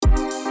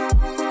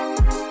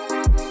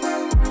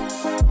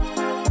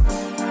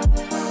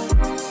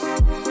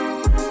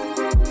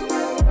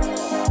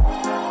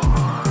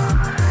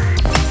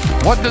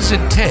What does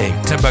it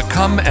take to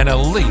become an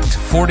elite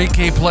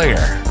 40K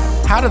player?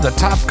 How do the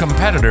top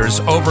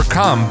competitors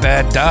overcome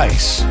bad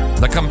dice?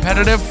 The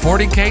Competitive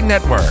 40K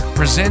Network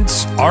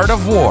presents Art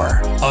of War,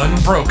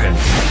 Unbroken.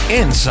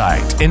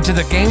 Insight into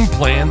the game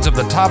plans of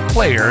the top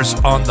players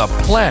on the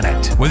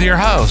planet with your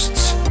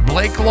hosts,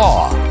 Blake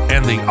Law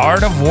and the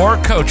Art of War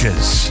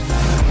coaches.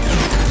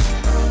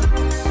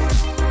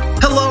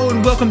 Hello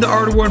and welcome to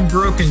Art of War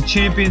Unbroken.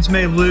 Champions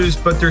may lose,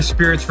 but their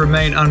spirits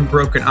remain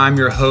unbroken. I'm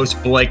your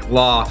host, Blake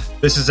Law.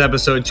 This is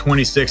episode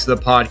 26 of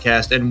the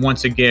podcast, and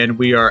once again,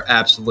 we are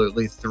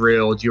absolutely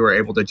thrilled you are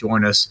able to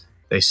join us.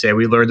 They say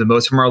we learn the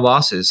most from our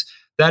losses.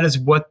 That is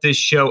what this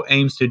show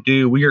aims to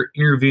do. We are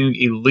interviewing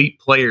elite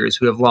players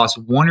who have lost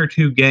one or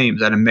two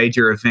games at a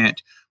major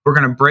event. We're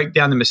going to break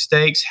down the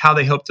mistakes, how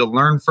they hope to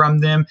learn from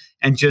them,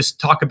 and just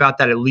talk about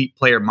that elite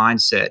player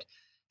mindset.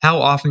 How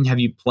often have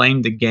you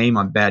played the game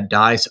on bad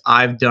dice?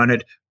 I've done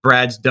it.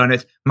 Brad's done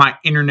it. My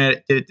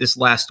internet did it this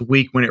last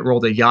week when it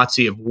rolled a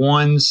Yahtzee of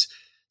ones.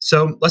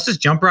 So let's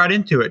just jump right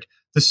into it.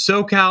 The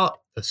SoCal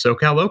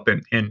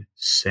Open in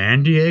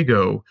San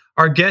Diego.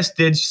 Our guest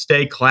did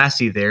stay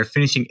classy there,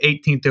 finishing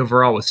 18th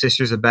overall with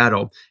Sisters of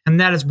Battle.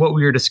 And that is what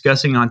we are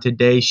discussing on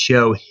today's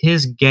show,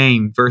 his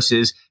game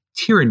versus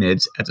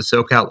Tyranids at the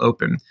SoCal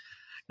Open.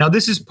 Now,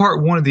 this is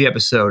part one of the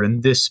episode.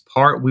 In this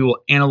part, we will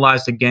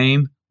analyze the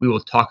game. We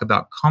will talk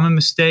about common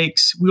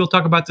mistakes. We will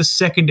talk about the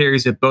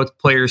secondaries that both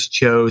players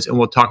chose, and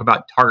we'll talk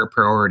about target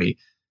priority.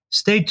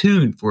 Stay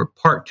tuned for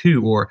part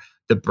two, or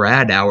the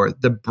Brad Hour,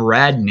 the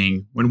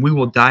Braddening, when we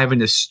will dive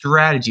into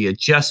strategy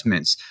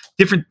adjustments,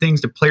 different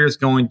things the player's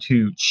going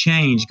to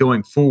change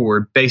going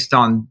forward based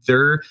on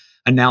their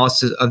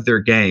analysis of their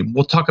game.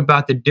 We'll talk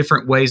about the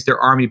different ways their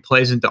army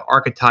plays into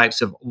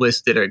archetypes of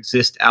lists that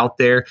exist out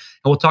there, and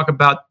we'll talk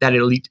about that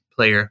elite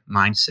player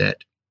mindset.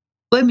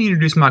 Let me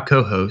introduce my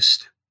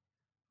co-host.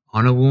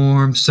 On a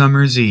warm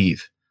summer's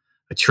eve,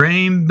 a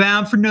train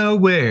bound for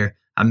nowhere,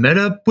 I met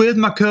up with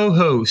my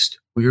co-host.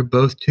 We were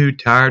both too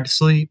tired to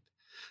sleep,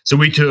 so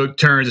we took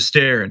turns of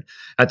staring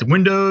at the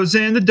windows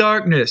in the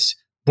darkness.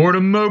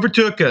 Boredom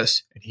overtook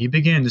us, and he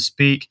began to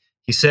speak.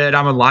 He said,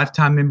 I'm a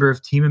lifetime member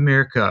of Team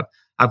America.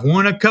 I've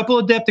won a couple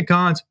of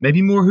Adepticons,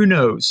 maybe more, who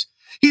knows.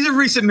 He's a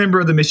recent member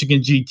of the Michigan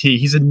GT.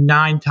 He's a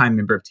 9-time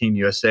member of Team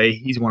USA.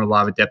 He's won a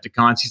lot of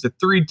Adepticons. He's a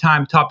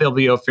 3-time top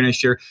LVO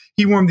finisher.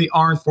 He won the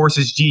Armed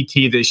Forces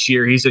GT this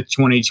year. He's a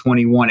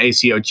 2021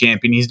 ACO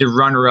champion. He's the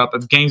runner-up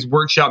of Games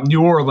Workshop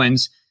New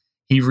Orleans.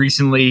 He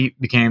recently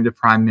became the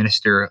Prime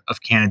Minister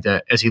of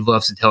Canada, as he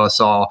loves to tell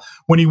us all,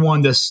 when he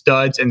won the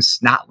Studs and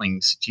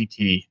Snotlings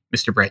GT,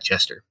 Mr. Brett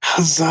Chester.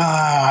 Huzzah!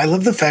 I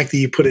love the fact that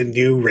you put a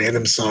new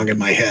random song in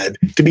my head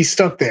to be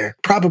stuck there,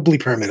 probably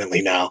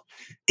permanently now.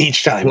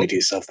 Each time we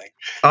do something.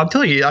 I'll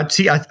tell you,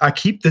 I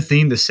keep the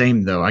theme the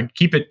same, though. I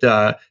keep it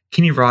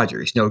Kenny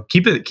Rogers.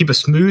 Keep a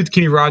smooth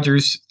Kenny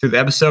Rogers through the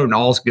episode and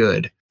all's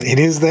good. It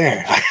is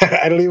there.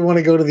 I don't even want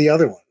to go to the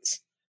other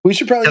ones. We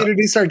should probably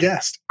introduce our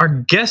guest. Our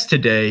guest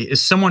today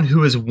is someone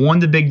who has won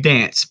the big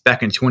dance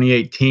back in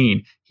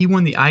 2018. He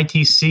won the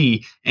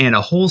ITC and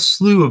a whole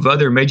slew of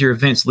other major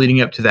events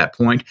leading up to that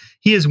point.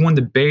 He has won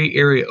the Bay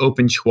Area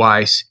Open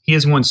twice. He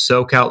has won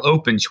SoCal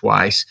Open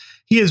twice.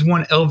 He has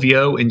won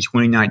LVO in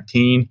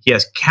 2019. He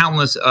has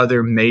countless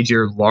other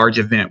major large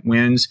event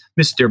wins.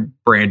 Mr.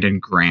 Brandon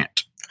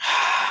Grant.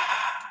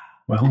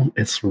 Well,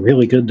 it's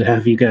really good to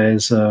have you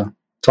guys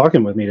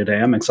talking with me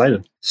today. I'm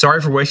excited. Sorry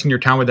for wasting your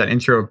time with that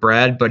intro of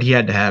Brad, but he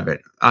had to have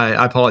it.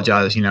 I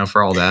apologize,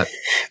 for all that.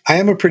 I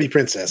am a pretty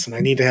princess, and I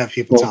need to have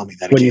people tell me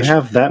that. When you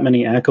have that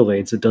many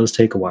accolades, it does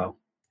take a while.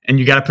 And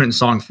you got to put it in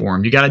song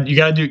form. You got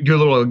to do a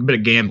little bit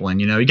of gambling.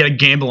 You got to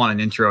gamble on an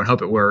intro and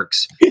hope it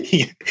works.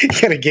 You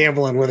got to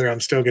gamble on whether I'm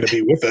still going to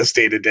be with us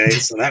day to day,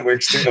 so that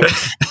works too.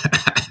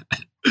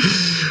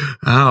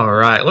 All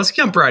right, let's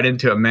jump right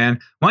into it, man.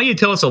 Why don't you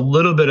tell us a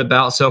little bit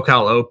about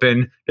SoCal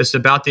Open, just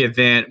about the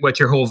event, what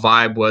your whole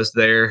vibe was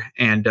there,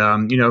 and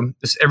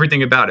just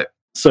everything about it.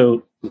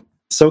 So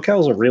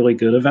SoCal is a really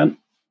good event,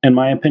 in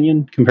my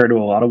opinion, compared to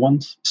a lot of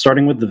ones.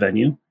 Starting with the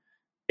venue,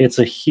 it's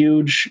a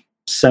huge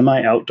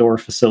semi-outdoor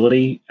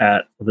facility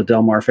at the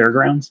Del Mar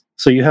Fairgrounds.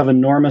 So you have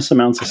enormous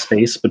amounts of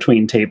space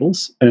between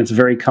tables, and it's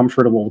very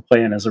comfortable to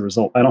play in as a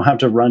result. I don't have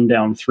to run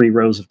down 3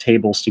 rows of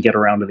tables to get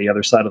around to the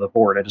other side of the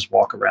board. I just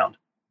walk around.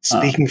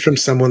 Speaking from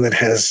someone that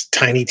has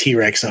tiny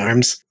T-Rex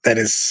arms, that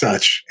is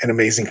such an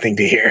amazing thing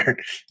to hear.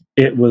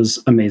 It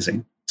was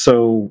amazing.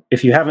 So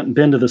if you haven't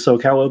been to the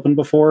SoCal Open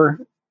before,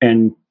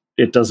 and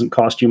it doesn't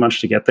cost you much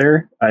to get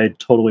there, I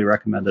totally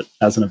recommend it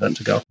as an event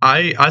to go.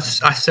 I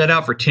set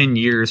out for 10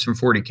 years from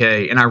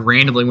 40K, and I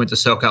randomly went to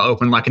SoCal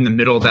Open like in the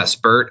middle of that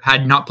spurt.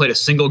 Had not played a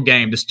single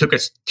game, just took a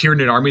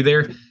Tyranid army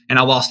there, and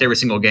I lost every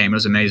single game. It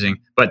was amazing.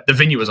 But the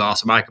venue was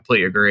awesome. I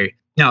completely agree.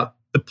 Now,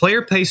 the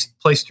player place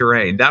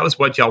terrain, that was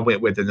what y'all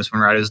went with in this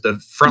one, right? Is the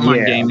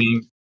frontline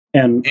gaming.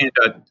 And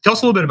tell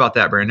us a little bit about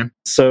that, Brandon.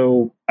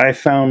 So I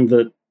found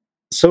that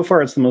so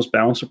far it's the most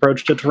balanced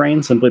approach to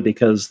terrain, simply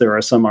because there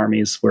are some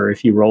armies where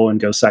if you roll and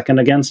go second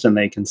against and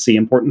they can see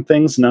important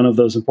things, none of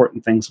those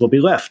important things will be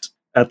left.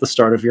 at the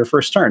start of your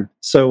first turn.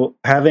 So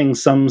having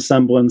some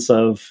semblance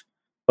of,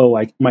 oh,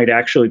 I might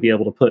actually be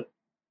able to put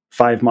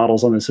 5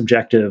 models on this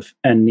objective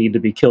and need to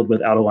be killed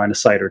without a line of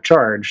sight or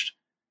charged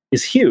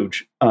is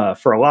huge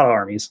for a lot of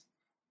armies.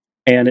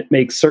 And it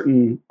makes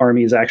certain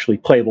armies actually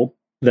playable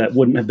that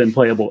wouldn't have been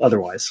playable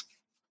otherwise.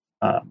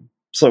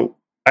 So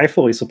I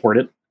fully support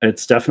it.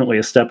 It's definitely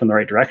a step in the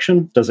right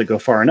direction. Does it go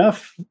far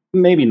enough?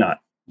 Maybe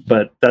not,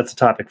 but that's a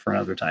topic for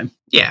another time.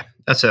 Yeah,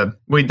 I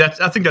think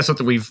that's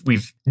something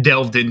we've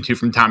delved into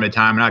from time to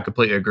time, and I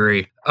completely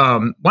agree.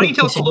 Why don't you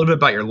tell us a little bit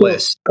about your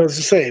list? I was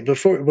to say,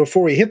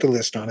 before we hit the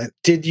list on it,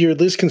 did your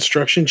list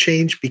construction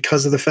change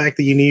because of the fact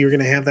that you knew you were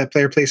going to have that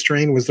player place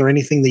terrain? Was there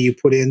anything that you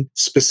put in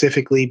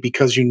specifically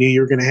because you knew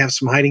you were going to have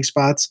some hiding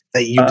spots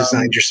that you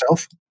designed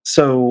yourself?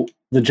 So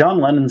the John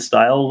Lennon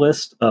style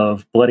list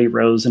of Bloody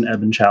Rose and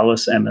Ebon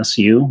Chalice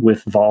MSU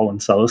with Vol and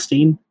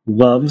Celestine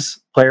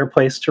loves player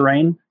place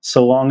terrain,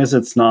 so long as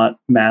it's not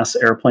mass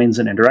airplanes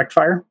and indirect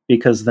fire,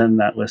 because then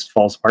that list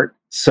falls apart.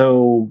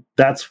 So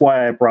that's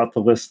why I brought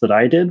the list that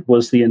I did.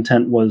 The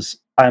intent was,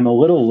 I'm a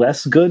little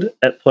less good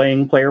at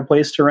playing player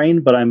place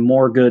terrain, but I'm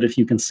more good if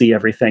you can see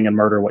everything and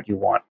murder what you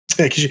want.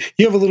 Yeah, because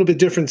you have a little bit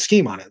different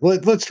scheme on it.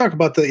 Let's talk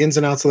about the ins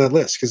and outs of that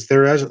list, because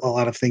there is a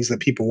lot of things that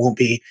people won't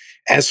be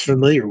as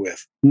familiar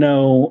with.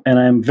 No, and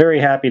I'm very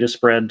happy to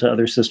spread to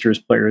other Sisters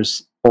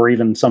players, or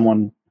even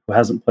someone who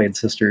hasn't played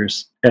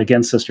Sisters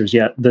against Sisters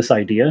yet, this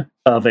idea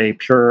of a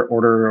pure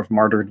Order of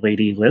Martyred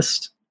Lady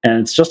list. And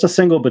it's just a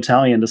single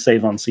battalion to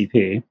save on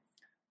CP.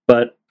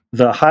 But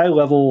the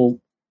high-level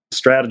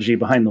strategy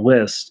behind the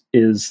list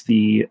is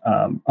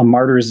a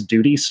Martyr's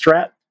Duty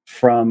strat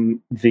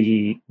from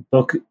the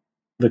book.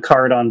 The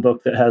card-on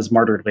book that has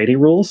Martyred Lady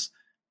rules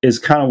is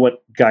kind of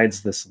what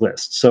guides this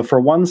list. So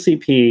for 1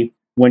 CP,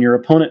 when your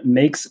opponent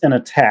makes an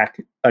attack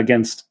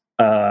against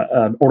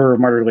an Order of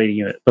Martyred Lady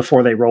unit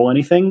before they roll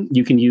anything,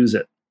 you can use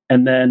it.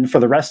 And then for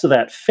the rest of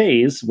that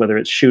phase, whether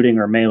it's shooting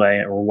or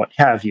melee or what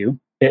have you,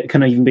 it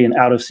can even be an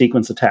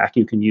out-of-sequence attack.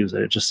 You can use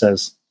it. It just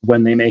says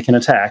when they make an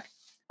attack.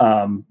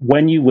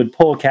 When you would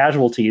pull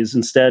casualties,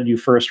 instead you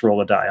first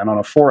roll a die. And on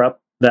a 4-up,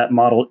 that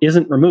model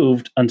isn't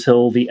removed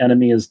until the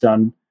enemy is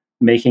done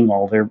making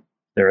all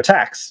their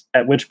attacks,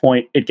 at which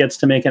point it gets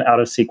to make an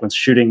out-of-sequence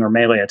shooting or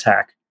melee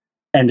attack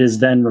and is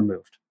then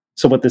removed.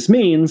 So what this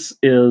means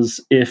is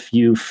if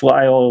you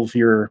fly all of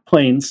your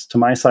planes to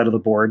my side of the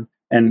board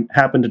and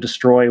happen to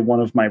destroy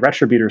one of my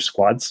Retributor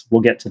squads,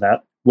 we'll get to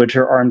that, which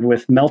are armed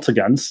with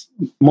Melta-guns,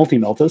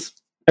 multi-Meltas,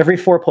 every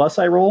 4+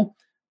 I roll,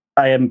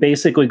 I am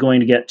basically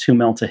going to get 2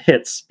 Melta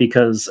hits,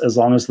 because as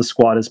long as the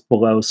squad is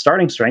below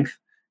starting strength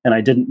and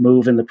I didn't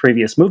move in the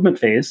previous movement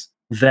phase,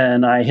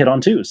 then I hit on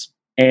 2s.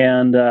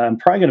 And I'm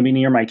probably going to be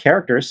near my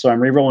characters, so I'm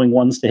rerolling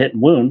 1s to hit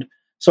and wound.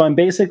 So I'm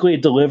basically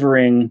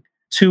delivering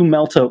 2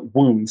 Melta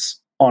wounds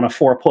on a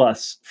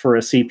 4+ for a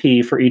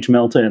CP for each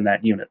Melta in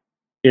that unit.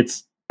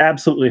 It's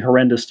absolutely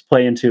horrendous to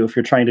play into if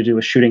you're trying to do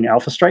a shooting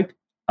alpha strike,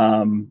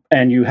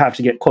 and you have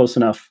to get close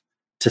enough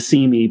to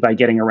see me by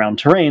getting around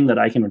terrain that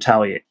I can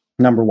retaliate.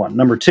 Number 1.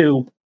 Number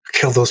 2.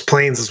 Kill those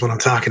planes is what I'm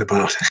talking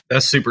about.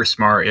 That's super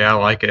smart. Yeah, I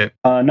like it.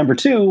 Number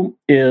 2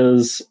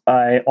 is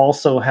I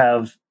also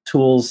have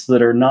tools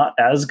that are not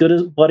as good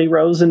as Bloody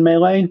Rose in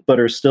melee, but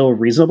are still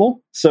reasonable.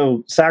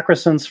 So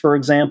Sacrosants, for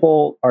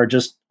example, are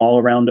just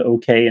all-around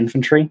okay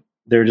infantry.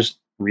 They're just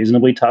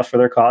reasonably tough for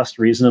their cost,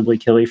 reasonably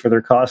killy for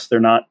their cost. They're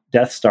not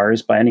Death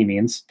Stars by any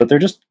means, but they're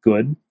just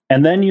good.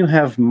 And then you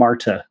have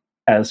Marta,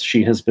 as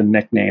she has been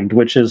nicknamed,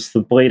 which is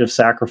the Blade of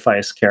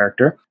Sacrifice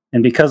character.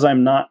 And because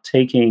I'm not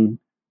taking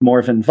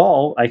Morven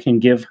Vol, I can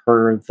give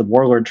her the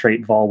Warlord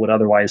trait Vol would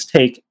otherwise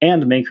take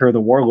and make her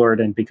the Warlord,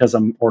 and because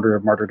I'm Order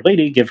of Martyred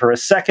Lady, give her a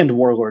second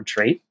Warlord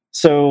trait.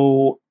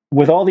 So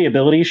with all the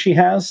abilities she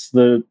has,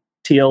 the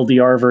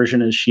TLDR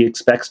version is she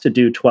expects to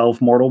do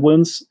 12 mortal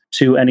wounds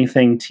to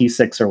anything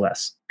T6 or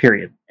less,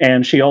 period.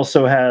 And she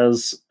also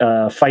has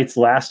Fight's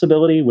Last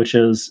ability, which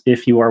is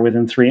if you are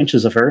within 3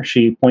 inches of her,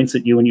 she points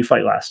at you and you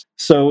fight last.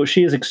 So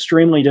she is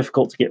extremely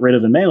difficult to get rid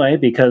of in melee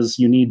because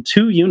you need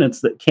 2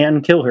 units that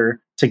can kill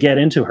her to get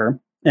into her.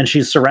 And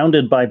she's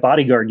surrounded by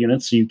bodyguard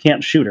units, so you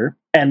can't shoot her.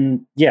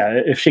 And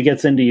yeah, if she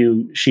gets into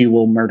you, she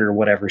will murder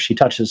whatever she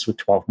touches with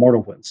 12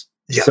 mortal wounds.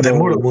 Yeah, so, that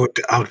mortal wound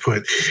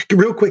output.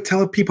 Real quick,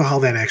 tell people how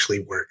that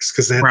actually works,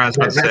 because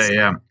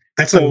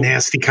that's a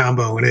nasty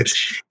combo, and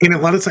a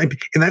lot of time.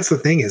 And that's the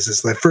thing is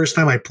the first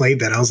time I played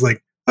that, I was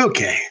like,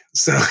 okay,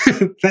 so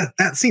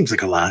that seems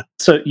like a lot.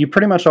 So you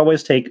pretty much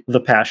always take the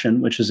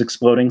Passion, which is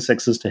exploding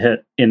 6s to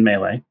hit in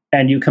melee,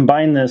 and you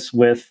combine this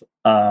with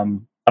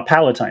a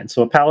Palatine.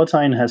 So a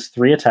Palatine has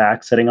 3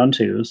 attacks hitting on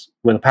 2s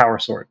with a Power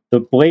Sword. The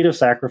Blade of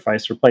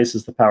Sacrifice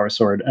replaces the Power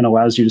Sword and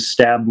allows you to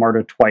stab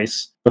Marta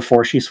twice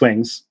before she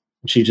swings.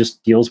 She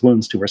just deals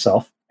wounds to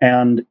herself.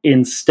 And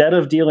instead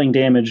of dealing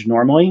damage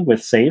normally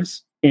with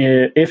saves,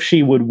 if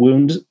she would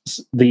wound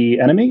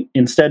the enemy,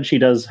 instead she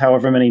does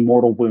however many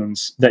mortal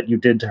wounds that you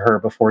did to her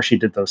before she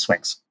did those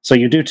swings. So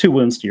you do 2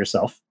 wounds to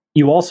yourself.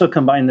 You also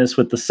combine this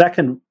with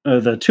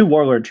the 2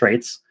 Warlord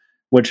traits,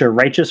 which are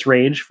Righteous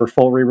Rage for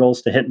full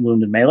rerolls to hit and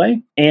wound and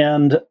melee,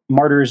 and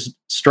Martyr's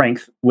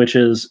Strength, which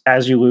is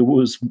as you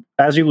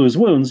lose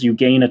wounds, you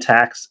gain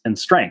attacks and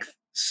strength.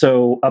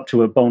 So up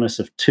to a bonus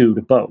of 2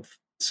 to both.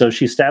 So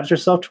she stabs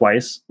herself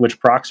twice, which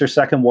procs her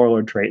second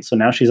Warlord trait. So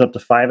now she's up to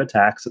 5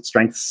 attacks at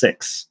Strength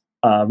 6.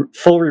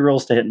 Full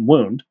rerolls to hit and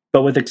wound.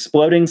 But with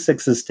exploding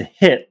 6s to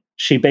hit,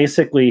 she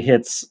basically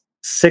hits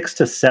 6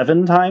 to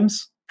 7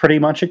 times, pretty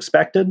much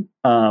expected.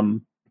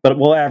 But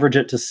we'll average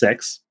it to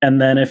 6.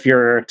 And then if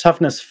you're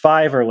toughness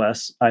 5 or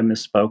less, I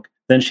misspoke,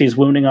 then she's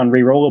wounding on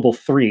rerollable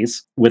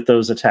 3s with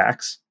those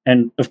attacks.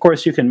 And of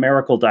course, you can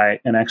miracle die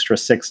an extra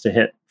 6 to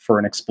hit for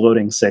an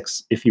exploding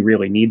 6 if you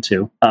really need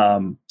to.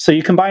 So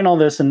you combine all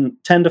this, and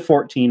 10 to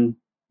 14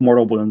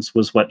 mortal wounds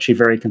was what she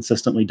very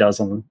consistently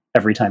does on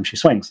every time she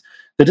swings.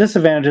 The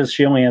disadvantage is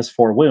she only has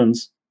 4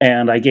 wounds,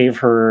 and I gave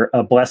her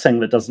a blessing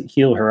that doesn't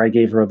heal her. I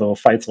gave her the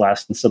fights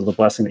last instead of the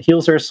blessing that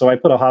heals her, so I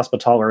put a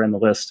Hospitaller in the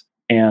list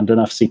and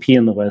enough CP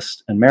in the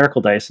list and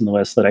Miracle Dice in the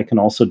list that I can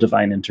also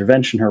Divine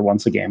Intervention her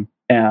once a game.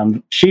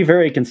 And she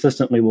very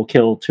consistently will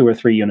kill 2 or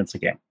 3 units a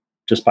game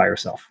just by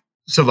herself.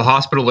 So the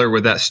Hospitaller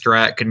with that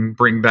strat can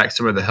bring back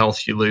some of the health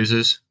she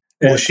loses?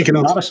 Well, she can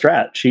not a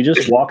strat. She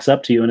just walks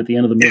up to you and at the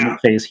end of the movement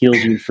phase heals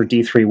you for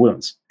D3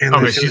 wounds. And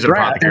she's an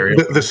apothecary.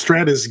 The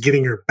strat is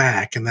getting her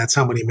back, and that's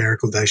how many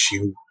Miracle Dice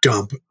you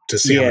dump to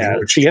see how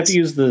many. So you have to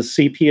use the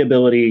CP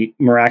ability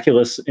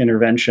Miraculous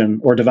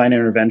Intervention or Divine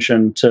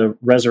Intervention to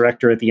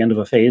resurrect her at the end of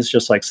a phase,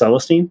 just like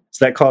Celestine.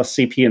 So that costs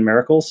CP and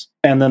miracles.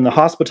 And then the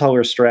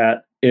Hospitaller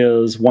strat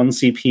is 1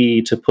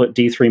 CP to put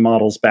D3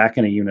 models back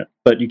in a unit,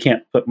 but you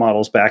can't put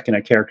models back in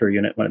a character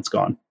unit when it's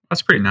gone.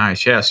 That's pretty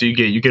nice. Yeah, so you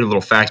get a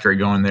little factory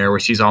going there where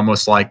she's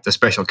almost like the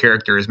special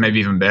character is maybe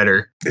even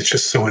better. It's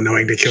just so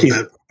annoying to kill she's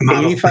that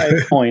model.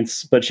 85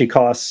 points, but she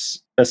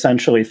costs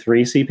essentially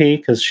 3 CP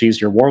because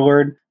she's your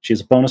Warlord, she's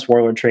a bonus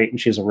Warlord trait,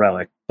 and she's a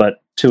relic,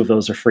 but 2 of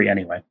those are free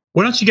anyway.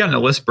 What else you got in the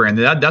list,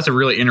 Brandon? That's a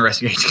really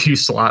interesting HQ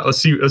slot. Let's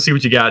see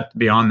what you got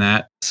beyond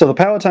that. So the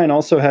Palatine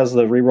also has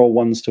the reroll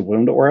 1s to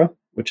wound aura,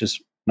 which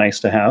is nice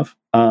to have.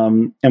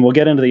 And we'll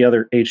get into the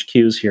other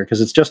HQs here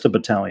because it's just a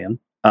battalion.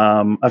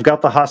 I've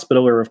got the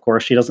Hospitaller, of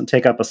course. She doesn't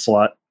take up a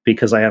slot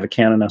because I have a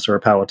Canoness or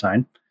a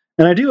Palatine.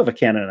 And I do have a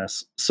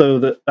Canoness.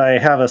 So I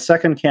have a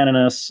second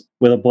Canoness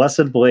with a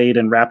Blessed Blade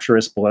and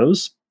Rapturous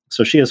Blows.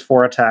 So she has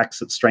 4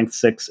 attacks at Strength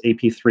 6,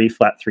 AP 3,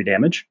 flat 3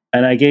 damage.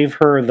 And I gave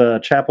her the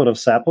Chaplet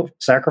of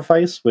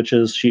Sacrifice, which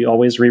is she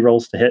always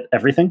rerolls to hit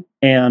everything.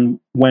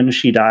 And when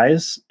she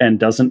dies and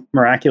doesn't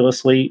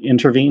miraculously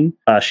intervene,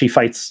 she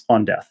fights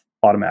on death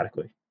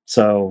automatically.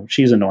 So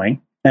she's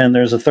annoying. And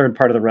there's a third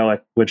part of the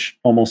relic, which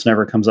almost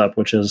never comes up,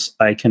 which is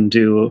I can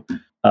do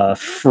a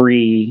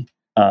free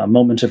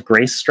Moment of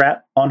Grace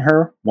strat on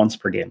her once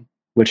per game,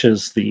 which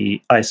is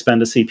I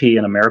spend a CP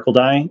and a Miracle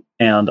Die,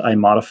 and I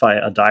modify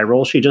a die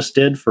roll she just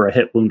did for a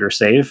hit, wound, or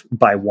save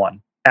by 1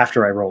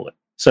 after I roll it.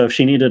 So if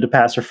she needed to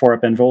pass her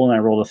 4-up invul and I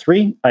rolled a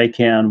 3, I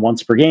can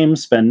once per game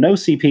spend no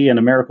CP and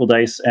a Miracle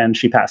Dice, and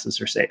she passes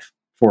her save,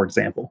 for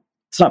example.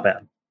 It's not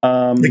bad.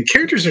 The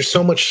characters are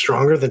so much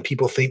stronger than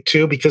people think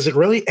too, because it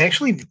really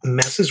actually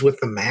messes with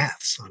the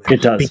maths on it.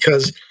 It does.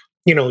 Because,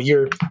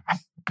 you're,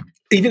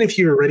 even if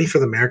you're ready for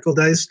the Miracle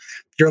Dice,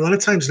 you're a lot of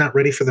times not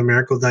ready for the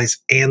Miracle Dice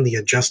and the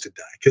adjusted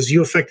die, because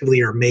you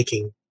effectively are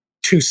making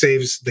 2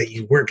 saves that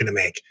you weren't going to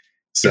make.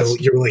 So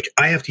you're like,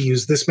 I have to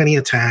use this many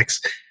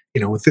attacks,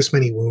 with this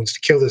many wounds to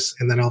kill this.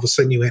 And then all of a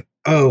sudden you went,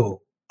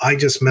 oh, I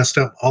just messed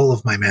up all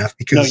of my math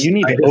because no, you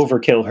need to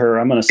overkill her.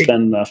 I'm going to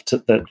spend enough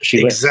that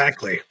she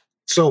exactly lives.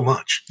 So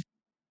much.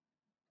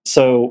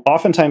 So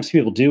oftentimes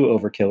people do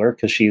overkill her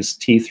because she's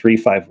T3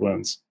 5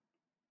 wounds.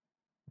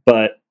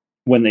 But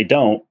when they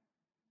don't,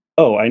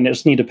 I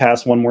just need to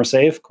pass 1 more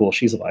save. Cool,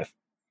 she's alive.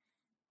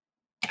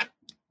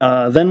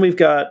 Then we've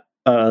got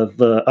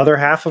the other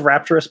half of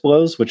Rapturous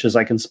Blows, which is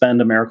I can spend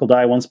a Miracle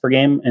Die once per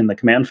game in the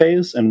command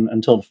phase, and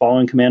until the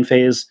following command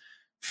phase,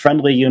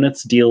 friendly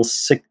units deal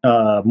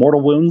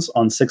mortal wounds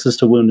on 6s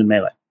to wound and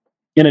melee,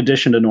 in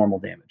addition to normal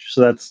damage. So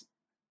that's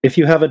if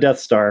you have a Death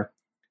Star,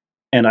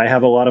 and I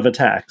have a lot of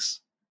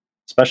attacks,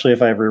 especially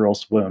if I have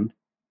rerolls to wound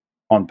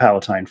on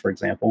Palatine, for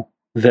example,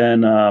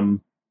 then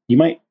you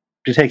might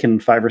be taking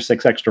 5 or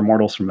 6 extra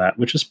mortals from that,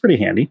 which is pretty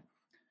handy.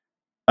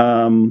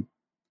 And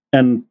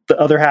the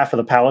other half of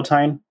the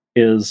Palatine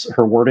is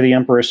her Word of the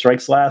Emperor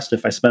Strikes Last.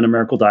 If I spend a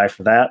Miracle Die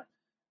for that,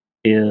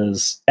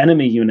 is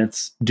enemy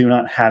units do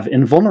not have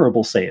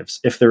invulnerable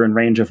saves if they're in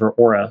range of her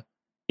aura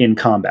in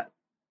combat,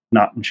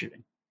 not in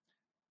shooting.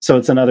 So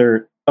it's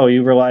another,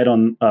 you relied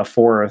on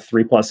 4 or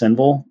 3+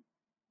 invul?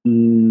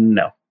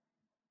 No.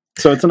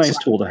 So it's a nice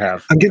tool to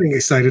have. I'm getting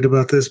excited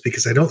about this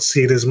because I don't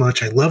see it as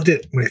much. I loved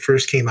it when it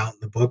first came out in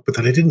the book, but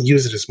then I didn't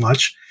use it as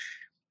much.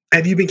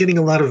 Have you been getting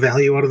a lot of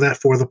value out of that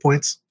for the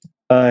points?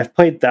 I've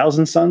played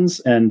Thousand Suns,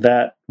 and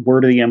that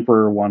Word of the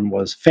Emperor one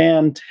was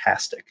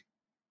fantastic.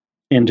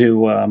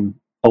 Into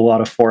a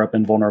lot of 4-up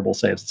invulnerable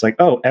saves. It's like,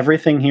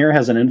 everything here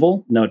has an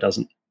invul? No, it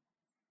doesn't.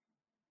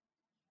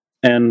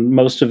 And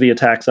most of the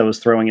attacks I was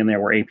throwing in there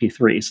were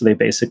AP3, so they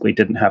basically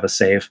didn't have a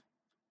save.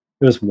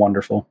 It was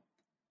wonderful.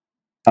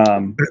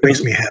 That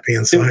makes me happy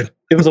inside.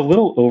 It was a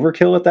little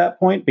overkill at that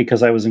point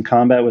because I was in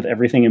combat with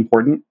everything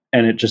important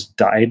and it just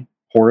died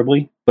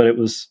horribly. But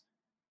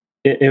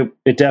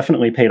it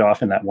definitely paid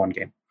off in that one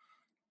game.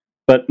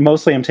 But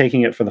mostly I'm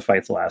taking it for the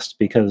fights last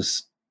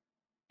because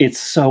it's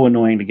so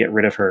annoying to get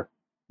rid of her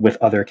with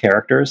other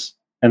characters.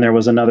 And there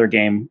was another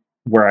game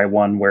where I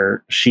won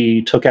where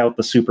she took out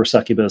the Super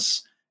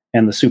Succubus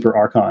and the Super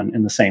Archon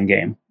in the same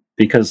game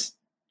because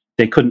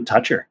they couldn't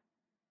touch her.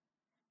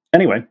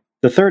 Anyway,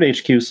 the third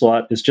HQ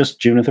slot is just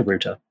Junith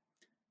Aruta.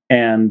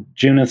 And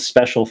Junith's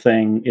special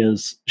thing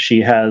is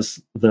she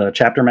has the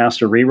Chapter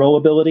Master reroll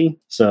ability.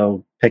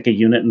 So pick a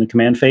unit in the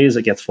command phase,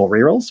 it gets full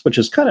rerolls, which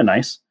is kind of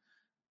nice.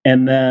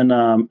 And then,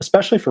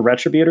 especially for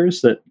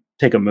Retributors that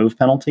take a move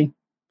penalty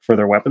for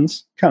their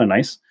weapons, kind of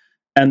nice.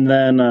 And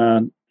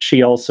then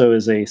she also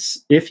is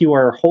if you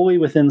are wholly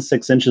within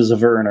 6 inches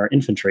of her in our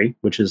infantry,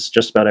 which is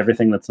just about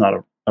everything that's not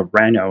a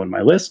rhino in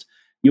my list,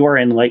 you are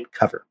in light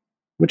cover,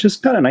 which is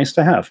kind of nice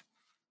to have.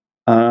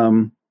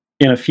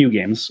 In a few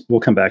games, we'll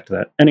come back to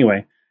that.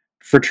 Anyway,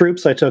 for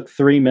troops, I took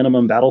 3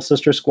 minimum Battle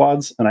Sister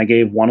squads, and I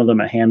gave one of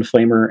them a Hand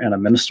Flamer and a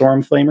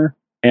Ministorum Flamer,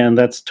 and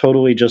that's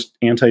totally just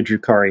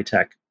anti-Drukhari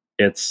tech.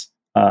 It's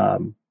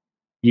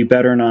you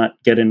better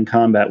not get in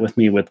combat with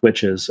me with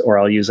witches, or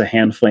I'll use a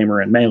Hand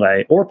Flamer in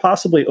melee, or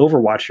possibly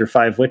overwatch your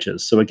 5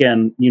 witches. So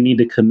again, you need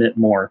to commit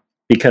more,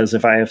 because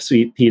if I have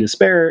CP to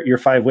spare, your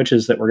 5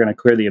 witches that were going to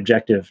clear the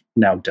objective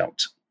now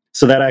don't.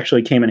 So that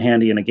actually came in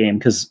handy in a game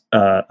because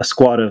a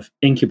squad of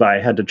Incubi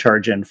had to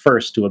charge in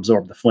first to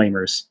absorb the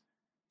Flamers.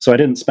 So I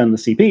didn't spend the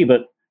CP,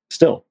 but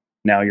still,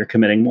 now you're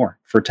committing more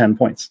for 10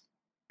 points.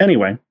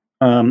 Anyway,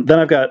 then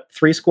I've got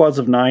 3 squads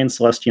of 9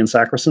 Celestian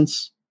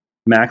Sacrosants,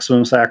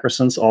 maximum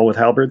Sacrosants, all with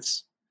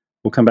halberds.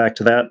 We'll come back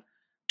to that.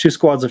 2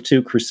 squads of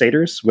 2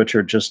 Crusaders, which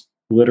are just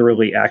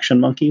literally action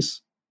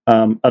monkeys.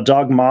 A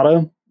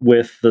Dogmata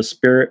with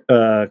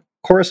the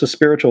Chorus of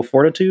Spiritual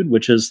Fortitude,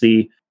 which is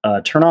the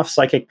turn off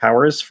psychic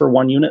powers for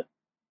 1 unit,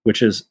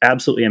 which is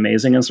absolutely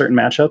amazing in certain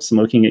matchups. I'm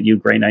looking at you,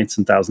 Grey Knights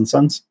and Thousand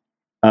Suns.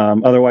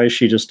 Otherwise,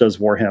 she just does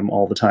Warhim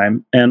all the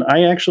time. And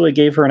I actually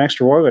gave her an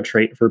extra warrior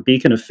trait for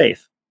Beacon of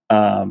Faith.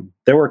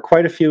 There were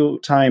quite a few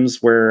times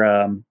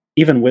where,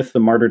 even with the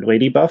Martyred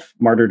Lady buff,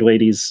 Martyred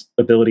Lady's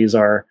abilities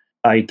are,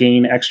 I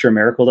gain extra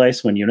miracle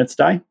dice when units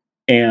die,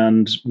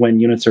 and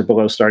when units are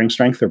below starting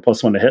strength, they're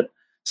 +1 to hit.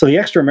 So the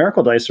extra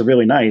miracle dice are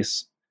really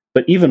nice.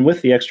 But even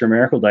with the extra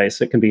miracle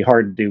dice, it can be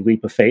hard to do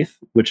Leap of Faith,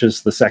 which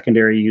is the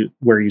secondary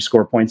where you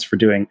score points for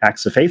doing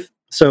Acts of Faith.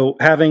 So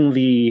having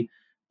the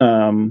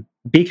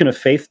Beacon of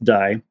Faith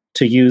die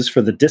to use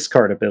for the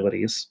discard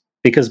abilities,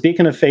 because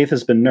Beacon of Faith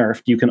has been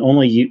nerfed, you can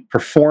only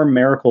perform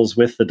miracles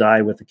with the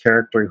die with the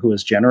character who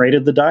has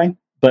generated the die,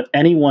 but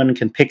anyone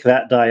can pick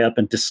that die up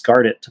and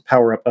discard it to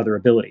power up other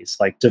abilities,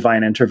 like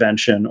Divine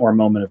Intervention or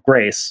Moment of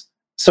Grace.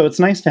 So it's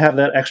nice to have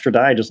that extra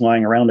die just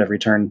lying around every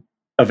turn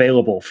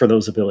available for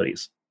those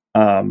abilities.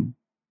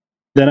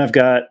 Then I've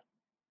got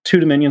 2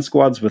 Dominion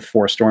squads with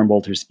 4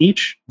 Stormbolters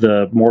each.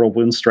 The Mortal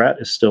Wound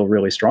strat is still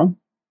really strong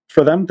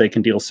for them. They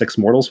can deal 6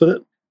 mortals with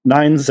it.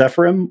 9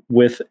 Zephyrim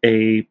with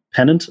a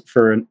Pennant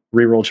for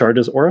reroll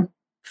charges aura.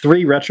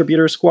 3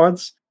 Retributor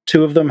squads.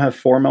 2 of them have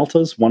 4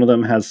 Meltas. 1 of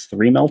them has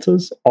 3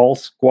 Meltas. All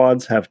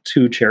squads have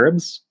 2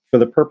 Cherubs. For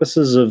the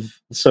purposes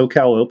of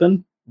SoCal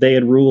Open, they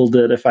had ruled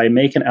that if I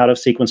make an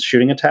out-of-sequence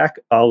shooting attack,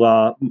 a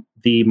la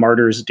the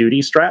Martyr's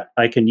Duty strat,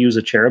 I can use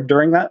a Cherub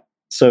during that.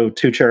 So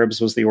 2 Cherubs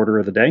was the order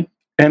of the day.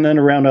 And then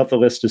to round out the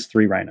list is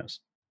 3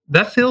 Rhinos.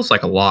 That feels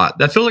like a lot.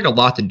 That feels like a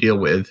lot to deal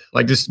with.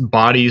 Like just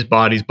bodies,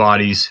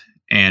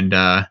 and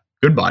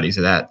good bodies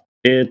of that.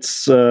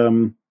 It's,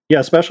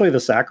 especially the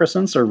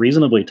Sacrosants are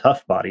reasonably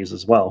tough bodies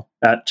as well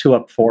at 2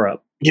 up, 4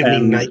 up.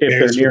 And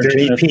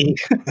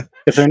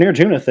if they're near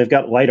Junith, they've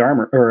got light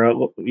armor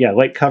or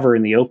light cover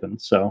in the open.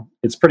 So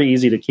it's pretty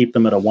easy to keep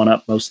them at a 1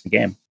 up most of the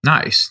game.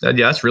 Nice.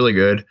 That's really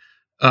good.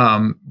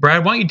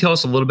 Brad, why don't you tell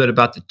us a little bit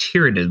about the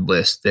Tyranid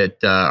list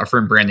that our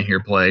friend Brandon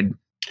here played?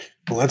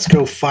 Well, let's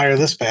go fire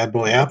this bad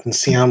boy up and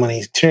see how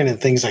many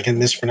Tyranid things I can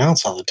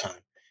mispronounce all the time.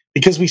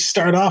 Because we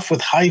start off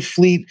with Hive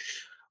Fleet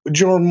with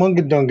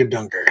Jormunga Dunga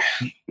Dunker.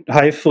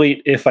 Hive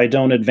Fleet, if I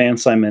don't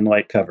advance, I'm in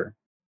light cover.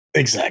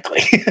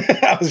 Exactly.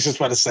 I was just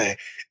about to say,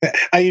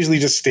 I usually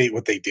just state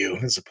what they do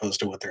as opposed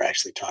to what they're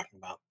actually talking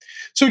about.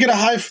 So we get a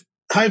Hive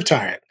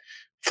Tyrant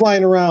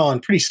flying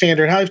around, pretty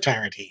standard Hive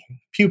Tyrant-y.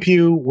 Pew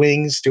pew,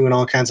 wings, doing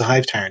all kinds of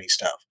Hive Tyrant-y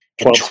stuff.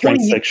 12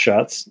 strength 6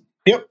 shots.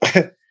 Yep.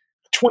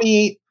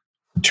 28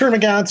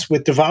 Termagants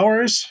with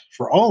Devourers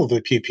for all of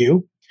the pew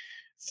pew.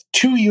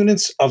 2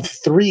 units of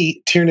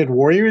 3 Tyranid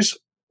Warriors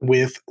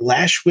with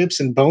Lash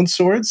Whips and Bone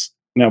Swords.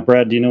 Now,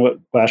 Brad, do you know what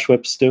Lash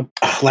Whips do?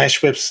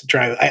 Lash Whips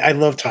drive. I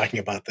love talking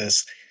about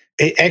this.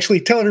 Actually,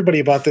 tell everybody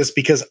about this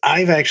because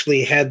I've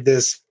actually had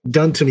this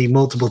done to me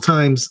multiple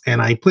times,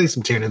 and I play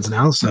some Tyranids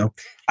now, so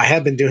I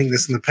have been doing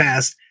this in the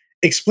past.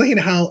 Explain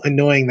how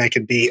annoying that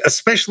can be,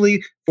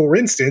 especially, for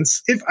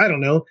instance, if, I don't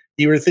know,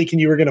 you were thinking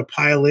you were going to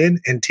pile in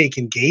and take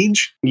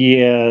engage.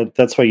 Yeah,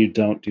 that's why you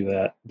don't do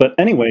that. But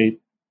anyway,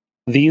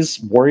 these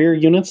warrior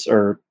units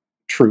are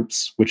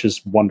troops, which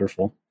is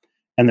wonderful.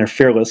 and they're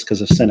fearless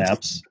because of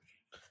Synapse.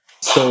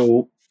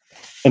 So,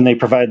 and they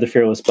provide the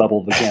fearless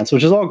bubble of advance,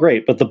 which is all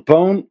great. But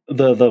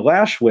the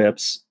lash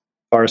whips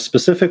are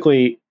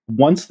specifically,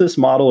 once this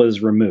model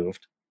is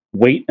removed,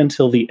 wait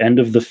until the end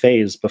of the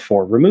phase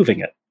before removing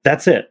it.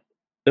 That's it.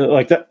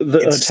 Like the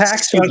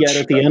attacks you get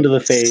at the end of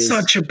the phase.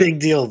 Such a big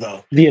deal,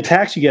 though. The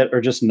attacks you get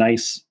are just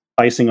nice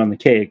icing on the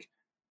cake.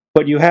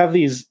 But you have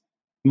these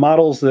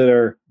models that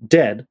are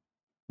dead,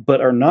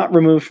 but are not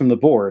removed from the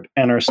board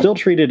and are still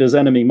treated as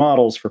enemy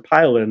models for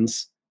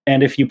pile-ins.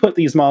 And if you put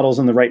these models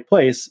in the right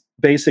place,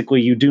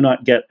 basically you do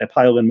not get a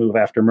pile-in move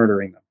after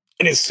murdering them.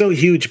 And it's so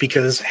huge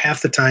because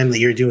half the time that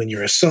you're doing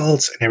your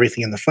assaults and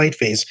everything in the fight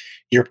phase,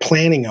 you're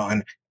planning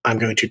on, I'm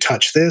going to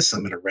touch this,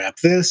 I'm going to wrap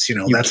this.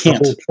 That's the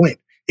whole point.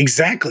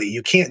 Exactly.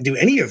 You can't do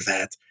any of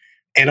that.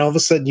 And all of a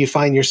sudden you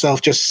find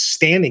yourself just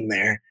standing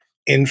there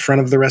in front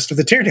of the rest of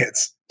the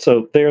Tyranids.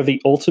 So they're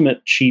the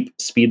ultimate cheap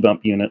speed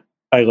bump unit.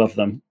 I love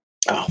them.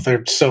 Oh,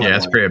 they're so annoying.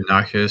 It's pretty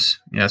obnoxious.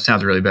 Yeah, it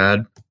sounds really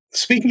bad.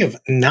 Speaking of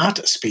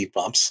not speed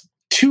bumps,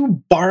 2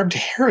 barbed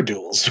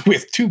Heradules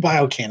with 2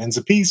 biocannons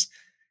apiece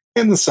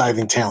and the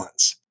Scything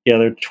Talons. Yeah,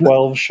 they're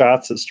 12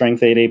 shots at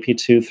strength 8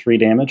 AP2, 3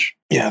 damage.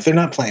 Yeah, they're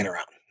not playing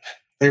around.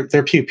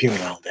 They're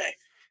pew-pewing all day.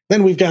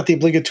 Then we've got the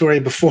obligatory,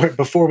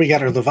 before we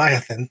got our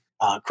Leviathan,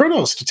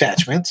 Chronos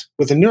detachment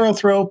with a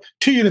Neurothrope,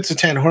 2 units of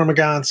 10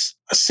 Hormagaunts,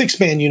 a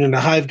 6-man unit of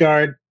Hive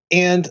Guard,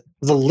 and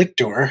the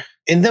Lictor.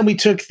 And then we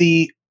took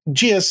the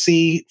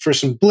GSC for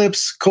some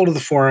blips, Cold of the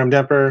Four-Armed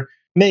Emperor,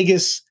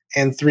 Magus,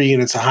 and 3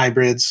 units of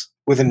hybrids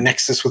with a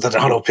Nexus with an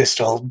auto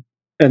pistol.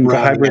 And the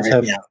hybrids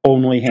have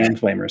only hand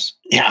flamers.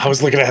 Yeah, I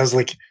was looking at it, I was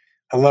like,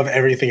 I love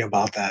everything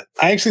about that.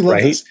 I actually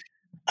love this.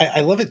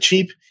 I love it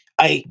cheap.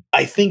 I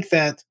think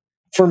that,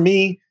 for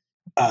me,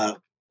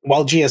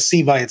 while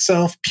GSC by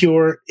itself,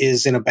 pure,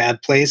 is in a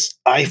bad place,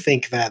 I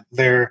think that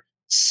they're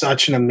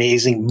such an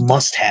amazing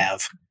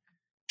must-have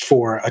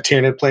for a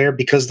Tyranid player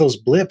because those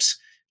blips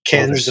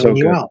can zone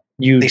you out.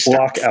 You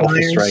block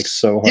alpha strikes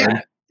so hard.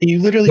 Yeah, you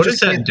literally what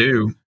does that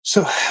do?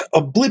 So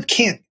a blip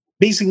can't,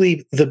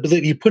 basically the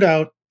blip you put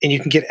out, and you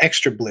can get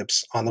extra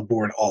blips on the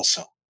board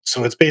also.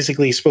 So it's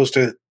basically supposed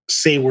to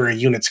say where a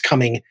unit's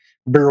coming,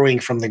 burrowing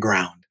from the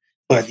ground.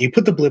 But you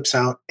put the blips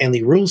out, and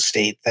the rules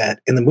state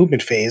that in the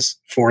movement phase,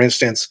 for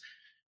instance,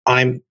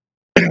 I'm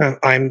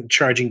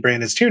charging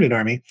Brandon's Tyranid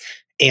army,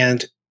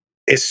 and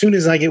as soon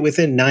as I get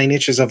within 9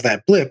 inches of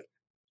that blip,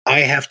 I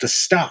have to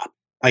stop.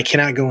 I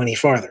cannot go any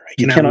farther.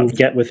 You cannot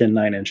get within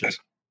 9 inches.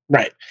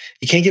 Right.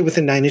 You can't get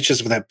within 9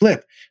 inches of that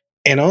blip.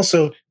 And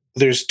also,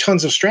 there's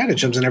tons of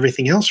stratagems and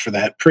everything else for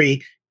that.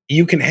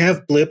 You can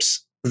have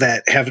blips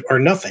that are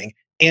nothing,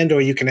 and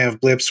or you can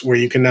have blips where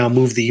you can now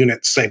move the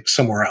unit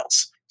somewhere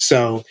else.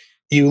 So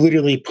you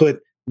literally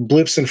put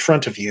blips in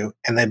front of you,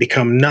 and they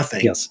become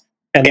nothing. Yes.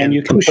 And then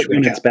you can put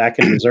units back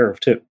in reserve,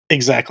 too.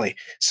 Exactly.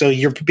 So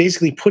you're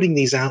basically putting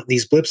these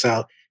blips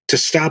out to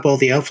stop all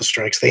the alpha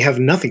strikes. They have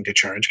nothing to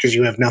charge because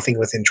you have nothing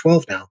within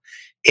 12 now.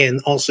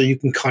 And also you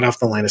can cut off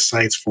the line of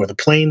sights for the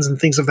planes and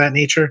things of that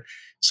nature.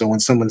 So when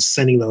someone's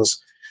sending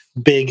those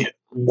big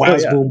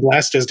boom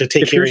blasters to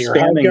take care of your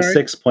Hive Guard, if you're spamming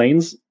 6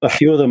 planes, a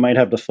few of them might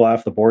have to fly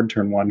off the board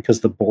turn 1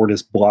 because the board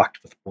is blocked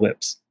with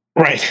blips.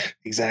 Right.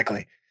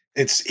 Exactly.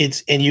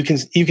 It's and you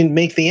can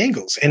make the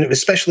angles, and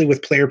especially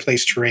with player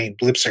place terrain,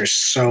 blips are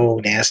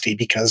so nasty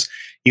because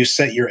you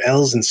set your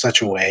L's in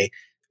such a way,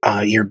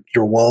 your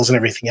walls and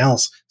everything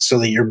else, so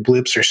that your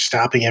blips are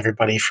stopping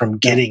everybody from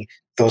getting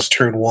those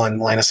turn 1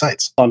 line of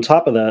sights. On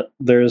top of that,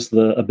 there's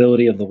the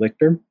ability of the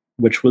Lictor,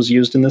 which was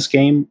used in this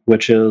game,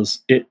 which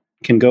is it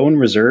can go in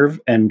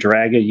reserve and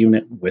drag a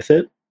unit with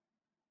it,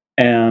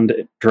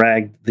 and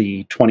drag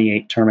the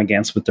 28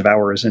 Termagants with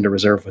Devourers into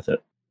reserve with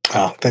it.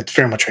 Oh, that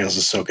Pheromone Trails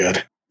is so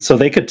good. So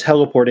they could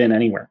teleport in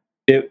anywhere.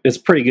 It's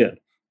pretty good.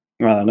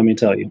 Let me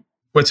tell you.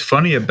 What's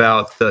funny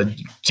about the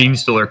Gene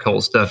Stealer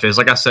cult stuff is,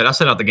 like I said, I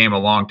set out the game a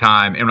long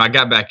time, and when I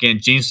got back in,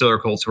 Gene Stealer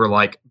cults were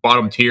like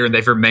bottom tier, and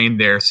they've remained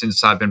there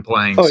since I've been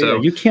playing. Oh, so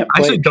yeah, you can't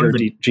play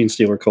Gene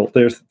Stealer cult.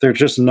 They're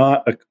just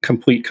not a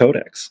complete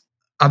codex.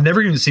 I've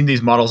never even seen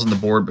these models on the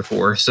board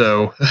before,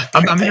 so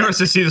I'm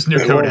interested to see this new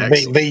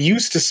codex. They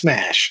used to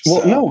smash.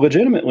 Well, no,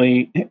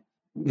 legitimately,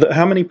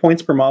 how many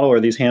points per model are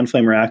these Hand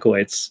Flamer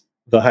Acolytes?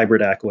 The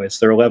hybrid acolytes.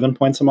 They're 11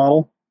 points a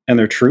model, and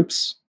they're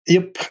troops.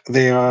 Yep,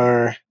 they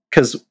are.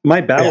 Because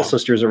my Battle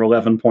Sisters are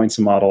 11 points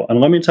a model, and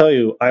let me tell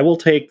you, I will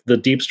take the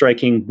deep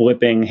striking,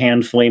 blipping,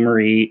 hand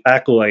flamery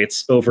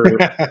acolytes over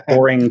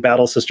boring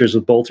Battle Sisters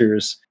with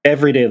bolters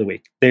every day of the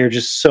week. They are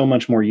just so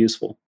much more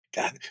useful.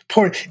 God,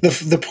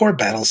 the poor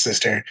Battle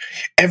Sister.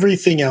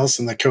 Everything else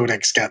in the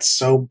Codex got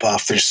so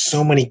buff. There's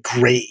so many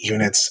great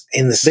units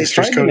in the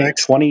Sisters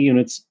Codex. 20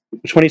 units,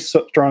 20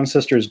 strong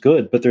Sisters,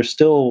 good, but they're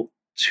still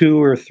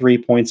 2 or 3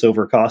 points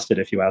overcosted,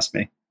 if you ask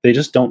me. They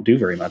just don't do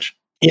very much.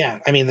 Yeah,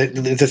 I mean,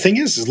 the thing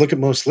is look at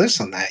most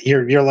lists on that.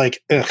 You're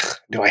like, ugh,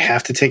 do I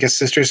have to take a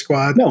sister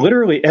squad? No,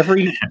 literally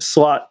every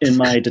slot in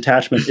my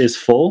detachment is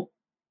full,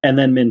 and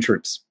then min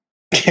troops.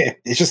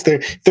 It's just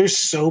they're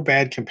so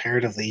bad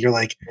comparatively. You're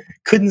like,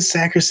 couldn't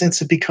Sacrosanct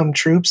have become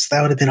troops?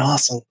 That would have been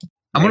awesome.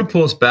 I'm gonna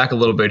pull us back a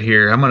little bit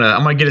here. I'm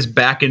gonna get us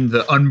back in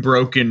the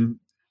Unbroken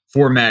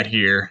format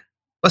here.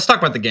 Let's talk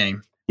about the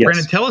game. Yes.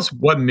 Brandon, tell us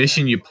what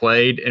mission you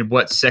played and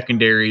what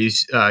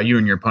secondaries you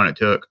and your opponent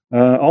took.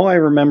 All I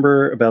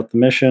remember about the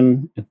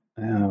mission,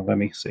 let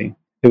me see.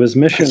 It was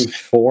mission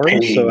 4,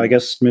 so I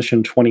guess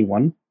mission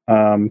 21,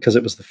 because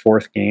it was the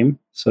 4th game.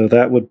 So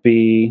that would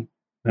be,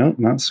 no,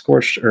 not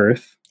Scorched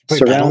Earth. Wait,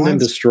 Surround and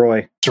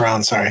Destroy.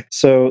 Sorry.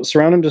 So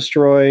Surround and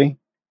Destroy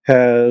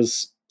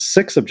has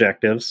 6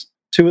 objectives.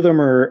 2 of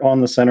them are on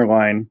the center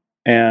line,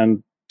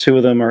 and 2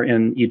 of them are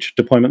in each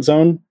deployment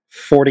zone,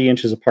 40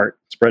 inches apart,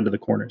 spread to the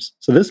corners.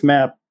 So this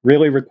map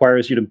really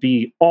requires you to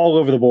be all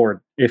over the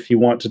board if you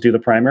want to do the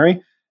primary.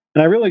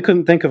 And I really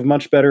couldn't think of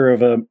much better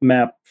of a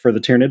map for the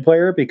Tyranid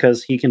player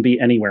because he can be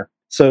anywhere.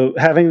 So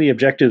having the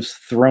objectives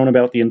thrown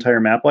about the entire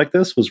map like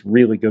this was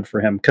really good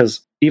for him,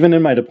 because even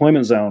in my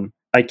deployment zone,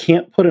 I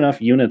can't put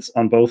enough units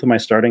on both of my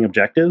starting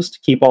objectives to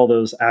keep all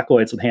those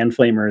Acolytes with Hand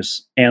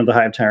Flamers and the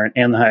Hive Tyrant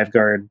and the Hive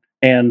Guard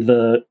and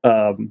the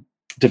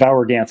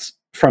Devour Gants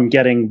from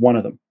getting one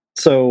of them.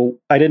 So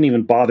I didn't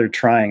even bother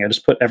trying. I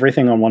just put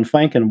everything on one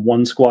flank and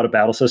 1 squad of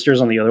Battle Sisters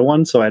on the other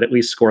one, so I'd at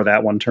least score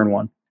that one turn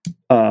 1.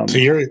 So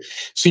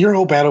your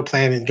whole battle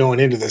plan and going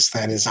into this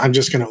then is I'm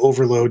just going to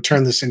overload,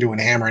 turn this into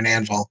a hammer and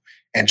anvil,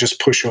 and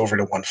just push over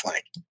to one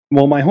flank.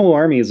 Well, my whole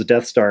army is a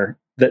Death Star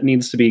that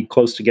needs to be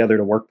close together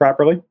to work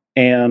properly,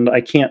 and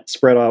I can't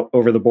spread out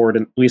over the board,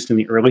 at least in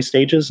the early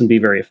stages, and be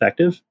very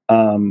effective.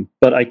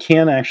 But I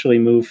can actually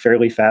move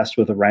fairly fast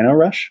with a Rhino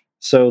Rush.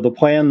 So the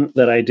plan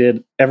that I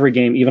did every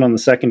game, even on the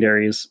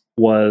secondaries,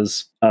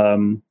 was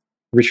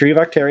retrieve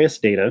Octarius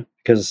data,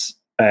 because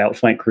I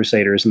outflank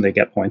Crusaders and they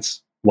get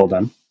points. Well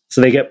done. So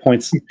they get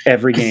points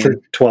every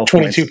game, 12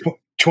 22 points.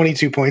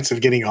 22 points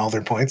of getting all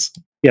their points.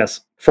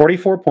 Yes,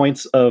 44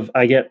 points of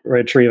I get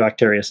retrieve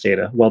Octarius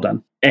data. Well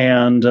done.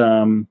 And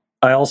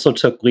I also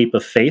took Leap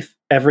of Faith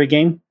every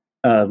game.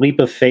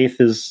 Leap of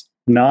Faith is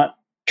not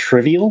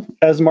trivial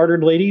as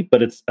Martyred Lady,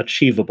 but it's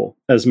achievable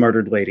as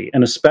Martyred Lady.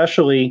 And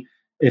especially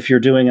if you're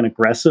doing an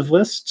aggressive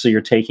list, so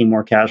you're taking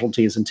more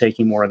casualties and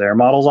taking more of their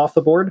models off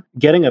the board,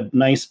 getting a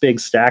nice big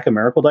stack of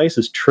Miracle Dice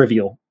is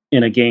trivial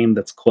in a game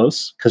that's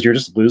close because you're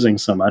just losing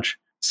so much.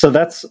 So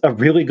that's a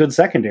really good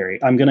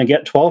secondary. I'm going to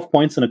get 12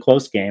 points in a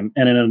close game,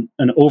 and in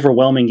an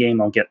overwhelming game,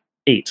 I'll get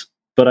 8.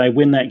 But I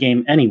win that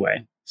game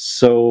anyway.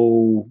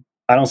 So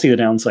I don't see the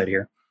downside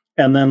here.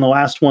 And then the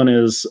last one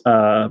is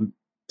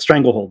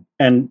Stranglehold.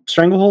 And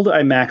Stranglehold,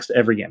 I maxed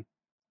every game.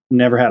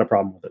 Never had a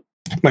problem with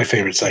it. My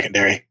favorite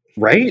secondary.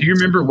 Right? Do you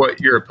remember what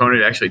your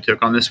opponent actually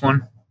took on this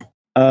one?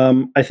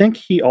 I think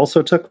he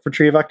also took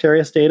Retrieve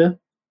Octarius data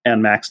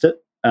and maxed it.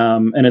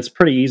 And it's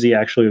pretty easy,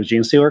 actually, with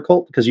Gene Stealer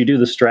Cult, because you do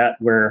the strat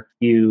where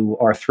you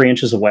are 3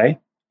 inches away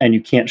and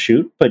you can't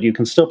shoot, but you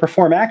can still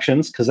perform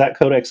actions, because that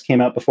codex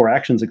came out before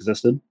actions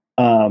existed.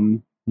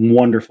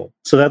 Wonderful.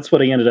 So that's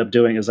what he ended up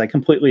doing, is I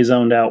completely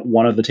zoned out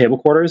one of the table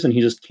quarters, and he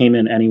just came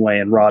in anyway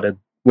and rotted,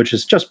 which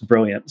is just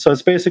brilliant. So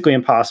it's basically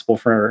impossible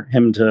for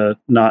him to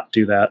not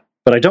do that.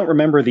 But I don't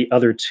remember the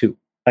other 2.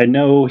 I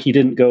know he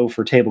didn't go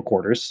for table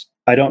quarters.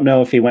 I don't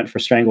know if he went for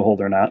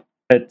Stranglehold or not.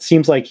 It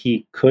seems like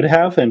he could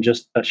have and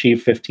just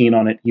achieved 15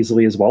 on it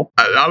easily as well.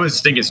 I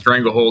was thinking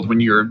Stranglehold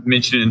when you were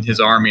mentioning his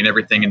army and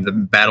everything in the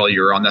battle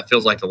you were on. That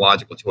feels like the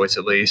logical choice,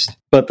 at least.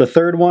 But the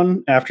third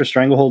one, after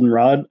Stranglehold and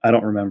Rod, I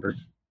don't remember.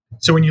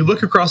 So when you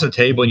look across the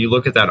table and you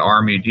look at that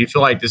army, do you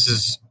feel like this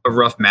is a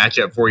rough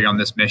matchup for you on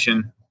this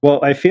mission? Well,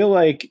 I feel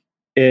like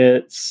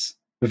it's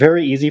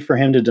very easy for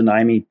him to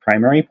deny me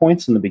primary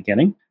points in the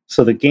beginning.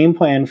 So the game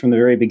plan from the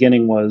very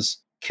beginning was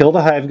kill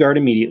the Hive Guard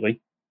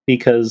immediately,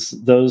 because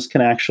those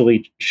can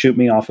actually shoot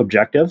me off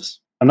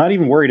objectives. I'm not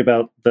even worried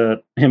about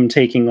him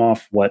taking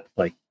off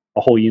a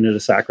whole unit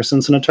of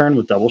Sacrosands in a turn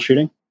with double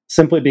shooting,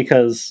 simply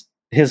because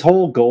his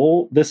whole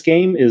goal this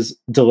game is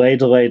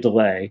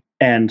delay,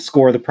 and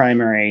score the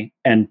primary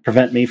and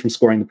prevent me from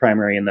scoring the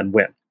primary and then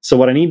win. So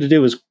what I need to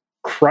do is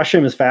crush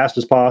him as fast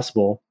as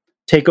possible,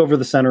 take over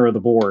the center of the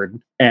board,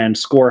 and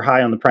score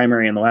high on the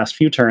primary in the last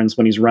few turns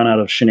when he's run out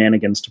of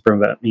shenanigans to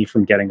prevent me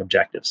from getting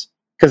objectives.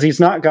 Because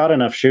he's not got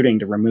enough shooting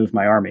to remove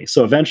my army.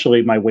 So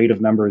eventually my weight of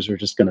numbers are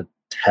just going to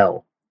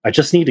tell. I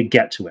just need to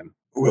get to him.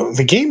 Well,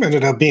 the game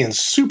ended up being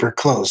super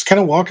close.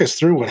 Kind of walk us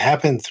through what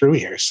happened through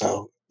here.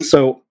 So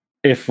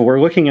if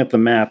we're looking at the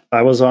map,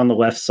 I was on the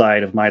left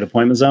side of my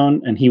deployment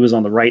zone, and he was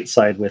on the right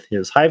side with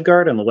his Hive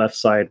Guard, and the left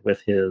side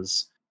with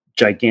his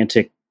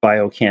gigantic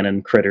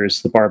biocannon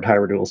critters, the barbed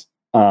hybridules.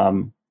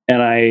 And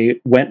I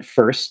went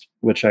first,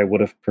 which I would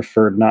have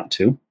preferred not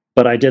to.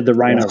 But I did the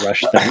Rhino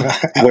Rush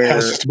thing. Where I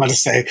was just about to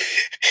say,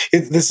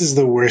 this is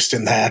the worst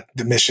in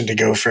the mission to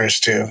go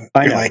first, too.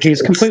 I know.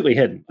 He's completely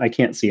hidden. I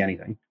can't see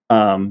anything.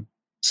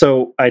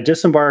 So I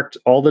disembarked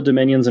all the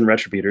Dominions and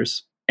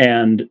Retributors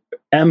and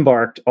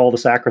embarked all the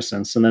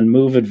Sacrosands, and then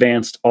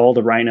advanced all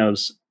the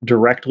Rhinos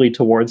directly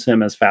towards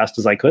him as fast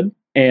as I could.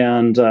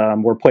 And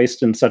were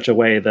placed in such a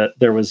way that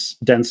there was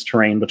dense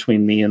terrain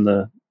between me and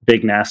the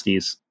big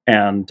nasties,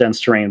 and dense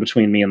terrain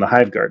between me and the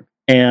Hive Guard.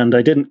 And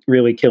I didn't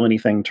really kill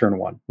anything turn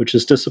 1, which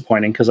is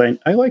disappointing, because I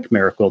like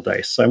Miracle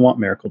Dice. I want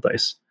Miracle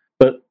Dice.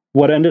 But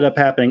what ended up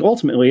happening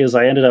ultimately is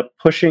I ended up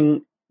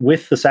pushing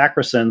with the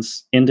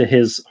Sacrosands into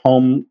his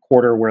home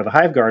quarter where the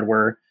Hive Guard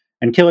were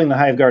and killing the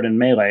Hive Guard in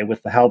melee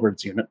with the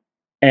Halberds unit.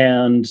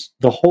 And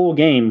the whole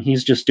game,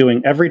 he's just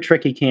doing every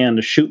trick he can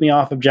to shoot me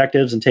off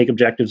objectives and take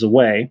objectives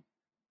away.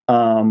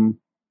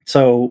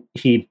 So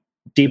he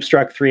deep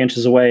struck 3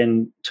 inches away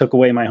and took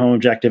away my home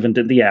objective and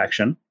did the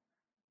action.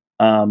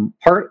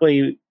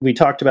 Partly, we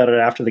talked about it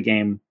after the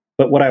game,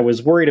 but what I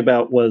was worried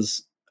about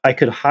was I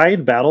could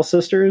hide Battle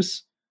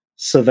Sisters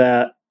so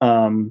that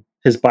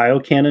his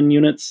biocannon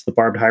units, the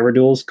barbed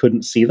hierodules,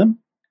 couldn't see them.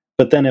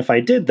 But then if I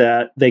did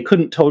that, they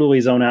couldn't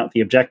totally zone out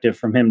the objective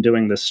from him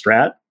doing this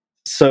strat.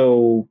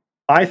 So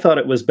I thought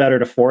it was better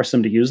to force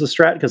him to use the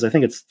strat, because I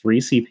think it's 3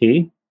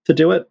 CP to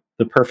do it,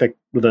 the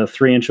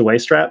 3-inch away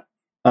strat,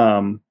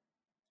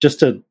 just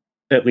to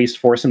at least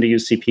force him to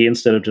use CP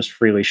instead of just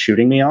freely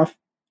shooting me off.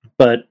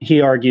 But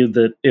he argued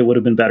that it would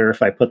have been better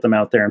if I put them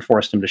out there and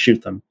forced him to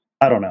shoot them.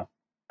 I don't know.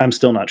 I'm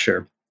still not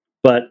sure.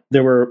 But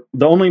the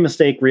only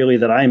mistake really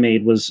that I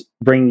made was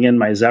bringing in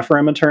my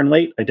Zephyrim a turn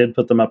late. I did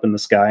put them up in the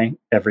sky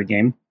every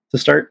game to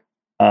start.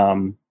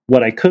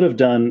 What I could have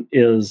done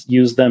is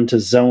use them to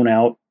zone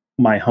out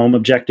my home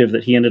objective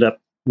that he ended up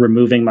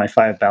removing my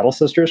 5 Battle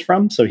Sisters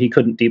from, so he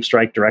couldn't deep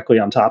strike directly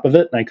on top of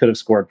it, and I could have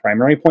scored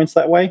primary points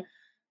that way.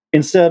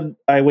 Instead,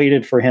 I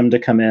waited for him to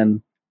come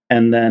in,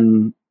 and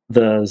then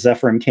the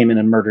Zephyrim came in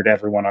and murdered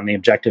everyone on the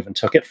objective and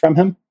took it from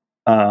him,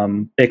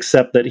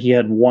 except that he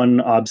had 1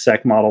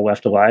 OBSEC model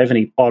left alive, and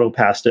he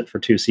auto-passed it for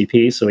 2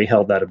 CP, so he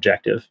held that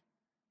objective,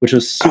 which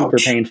was super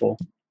painful.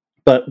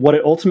 But what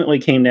it ultimately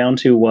came down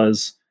to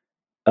was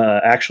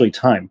actually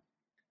time.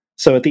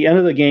 So at the end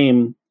of the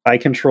game, I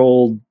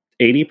controlled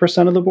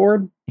 80% of the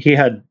board. He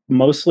had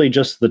mostly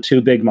just the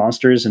 2 big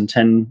monsters and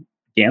 10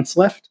 Gants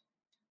left.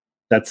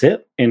 That's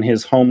it, in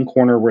his home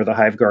corner where the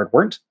Hive Guard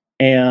weren't.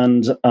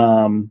 And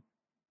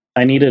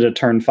I needed a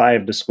turn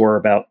 5 to score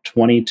about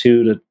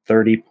 22 to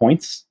 30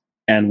 points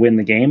and win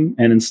the game.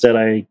 And instead,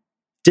 I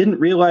didn't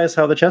realize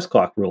how the chess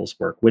clock rules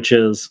work, which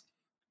is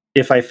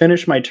if I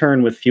finish my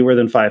turn with fewer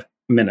than 5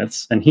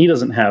 minutes, and he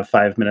doesn't have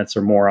 5 minutes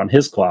or more on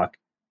his clock,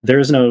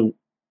 there's no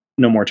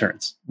more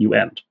turns. You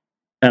end.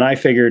 And I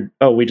figured,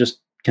 we just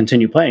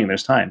continue playing.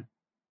 There's time.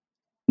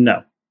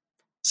 No.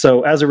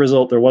 So as a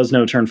result, there was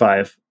no turn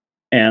 5,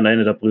 and I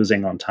ended up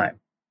losing on time.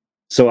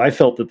 So I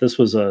felt that this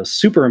was a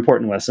super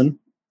important lesson.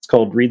 It's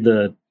called read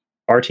the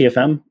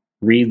RTFM,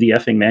 read the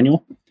effing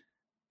manual,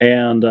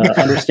 and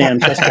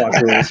understand chess clock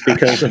rules,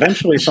 because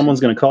eventually someone's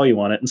going to call you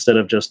on it instead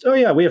of just, oh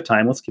yeah, we have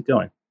time, let's keep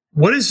going.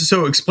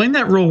 So explain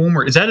that rule one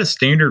more. Is that a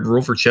standard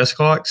rule for chess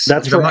clocks?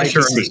 That's for I'm not ITC.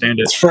 sure I understand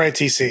it. It's for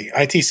ITC.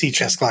 ITC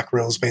chess clock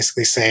rules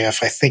basically say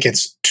if I think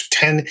it's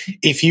 10,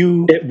 if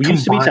you It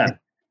used to be 10.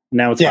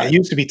 Now it's 5. It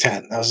used to be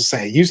 10. I was just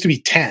saying, it used to be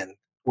 10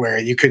 where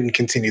you couldn't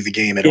continue the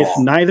game at all. If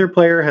neither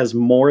player has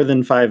more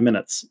than 5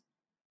 minutes,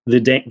 the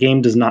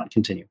game does not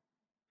continue.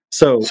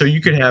 So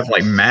you could have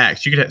like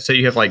max. You could say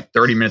you have like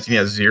 30 minutes and he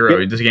has 0.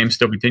 Yep. Does the game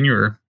still continue?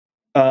 Or?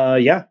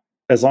 Yeah.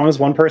 As long as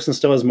one person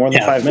still has more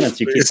than 5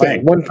 minutes, you keep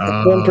playing. One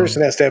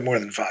person has to have more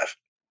than 5.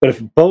 But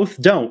if both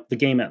don't, the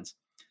game ends.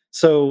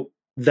 So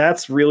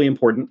that's really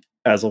important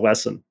as a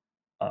lesson.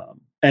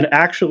 And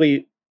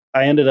actually,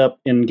 I ended up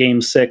in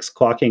game 6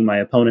 clocking my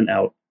opponent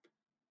out,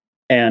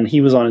 and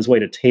he was on his way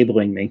to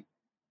tabling me.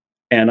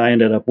 And I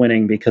ended up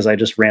winning because I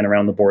just ran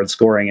around the board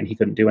scoring, and he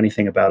couldn't do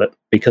anything about it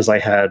because I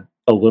had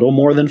a little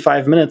more than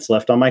 5 minutes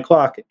left on my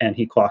clock, and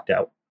he clocked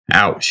out.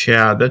 Ouch.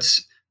 Yeah,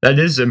 that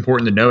is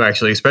important to know,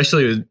 actually,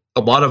 especially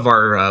a lot of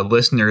our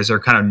listeners are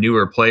kind of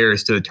newer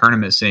players to the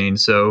tournament scene.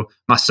 So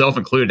myself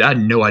included, I had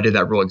no idea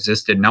that rule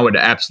existed, and I would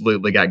have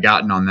absolutely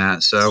gotten on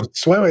that. So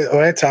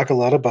what I talk a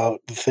lot about,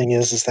 the thing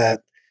is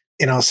that,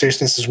 in all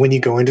seriousness, is when you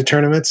go into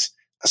tournaments,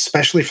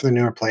 especially for the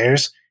newer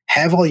players,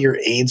 have all your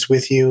aides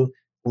with you,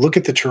 look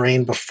at the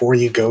terrain before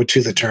you go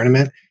to the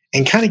tournament,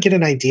 and kind of get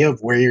an idea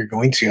of where you're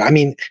going to. I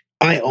mean,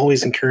 I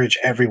always encourage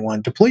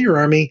everyone, deploy your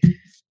army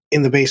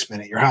in the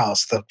basement at your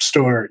house, the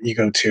store you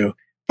go to,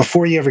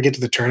 before you ever get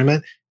to the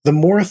tournament. The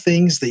more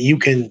things that you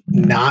can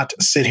not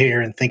sit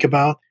here and think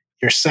about,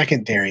 your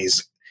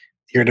secondaries,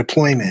 your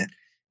deployment,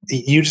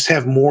 you just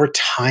have more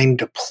time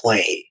to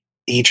play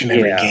each and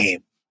every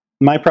game.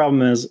 My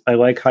problem is I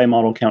like high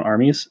model count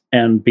armies,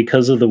 and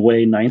because of the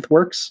way Ninth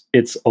works,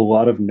 it's a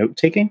lot of note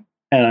taking,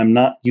 and I'm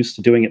not used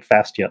to doing it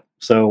fast yet.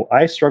 So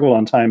I struggle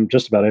on time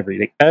just about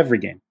every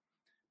game.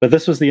 But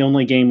this was the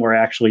only game where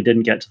I actually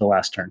didn't get to the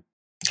last turn.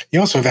 You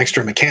also have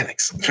extra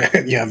mechanics.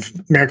 You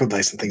have miracle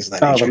dice and things of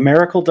that nature. The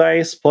miracle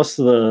dice plus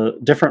the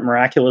different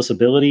miraculous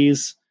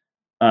abilities.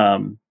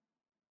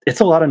 It's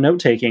a lot of note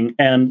taking,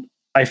 and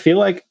I feel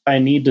like I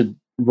need to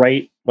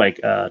write like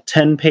a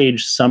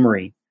 10-page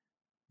summary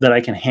that I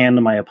can hand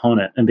to my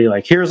opponent and be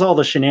like, here's all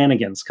the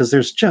shenanigans, because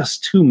there's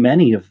just too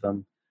many of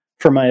them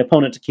for my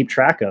opponent to keep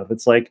track of.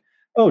 It's like,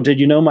 oh, did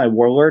you know my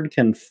warlord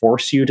can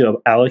force you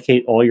to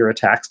allocate all your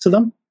attacks to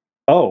them?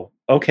 Oh,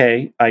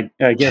 okay. I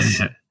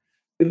guess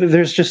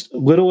there's just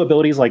little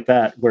abilities like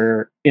that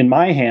where in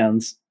my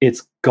hands,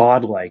 it's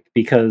godlike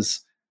because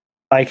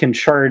I can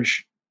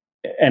charge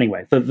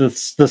anyway, the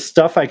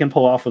stuff I can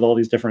pull off with all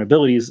these different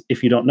abilities,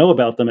 if you don't know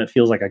about them, it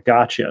feels like a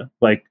gotcha.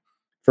 Like,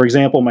 for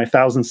example, my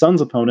Thousand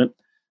Suns opponent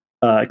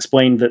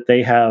explained that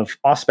they have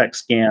Auspex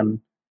Scan,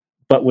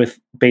 but with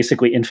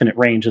basically infinite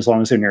range as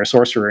long as they're near a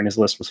sorcerer, and his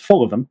list was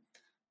full of them.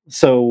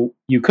 So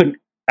you couldn't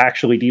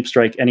actually deep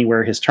strike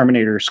anywhere his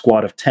Terminator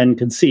squad of 10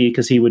 could see,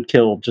 because he would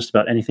kill just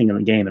about anything in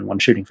the game in one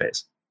shooting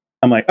phase.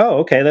 I'm like, oh,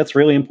 okay, that's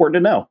really important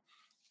to know.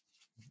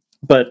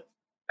 But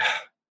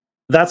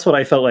that's what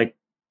I felt like.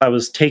 I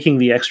was taking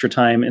the extra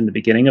time in the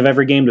beginning of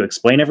every game to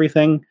explain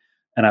everything,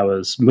 and I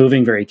was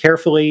moving very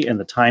carefully, and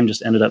the time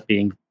just ended up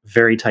being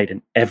very tight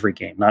in every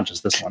game, not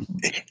just this one.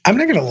 I'm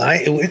not going to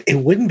lie,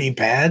 it wouldn't be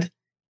bad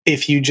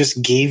if you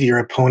just gave your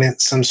opponent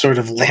some sort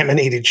of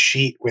laminated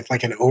sheet with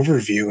like an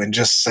overview and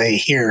just say,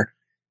 here,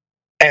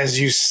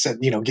 as you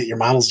said, get your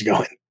models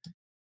going.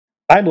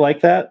 I'd like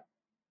that,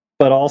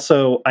 but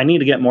also I need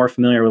to get more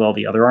familiar with all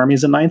the other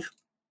armies in 9th.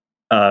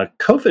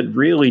 COVID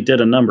really did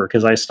a number,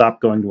 because I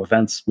stopped going to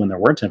events when there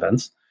weren't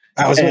events.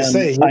 I was going to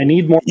say, I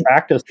need more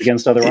practice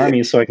against other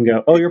armies so I can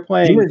go, oh, you're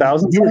playing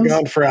Thousand Suns? You were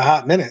gone for a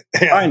hot minute.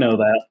 Yeah. I know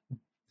that.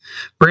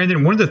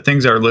 Brandon, one of the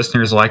things our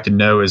listeners like to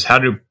know is, how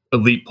do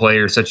elite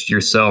players such as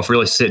yourself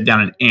really sit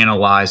down and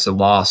analyze the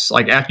loss?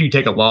 Like, after you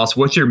take a loss,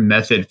 what's your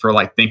method for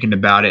like thinking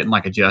about it and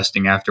like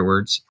adjusting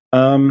afterwards?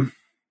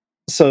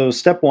 So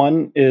step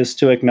one is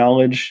to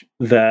acknowledge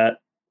that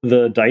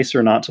the dice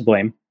are not to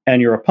blame,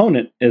 and your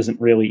opponent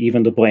isn't really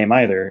even to blame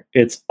either.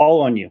 It's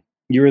all on you.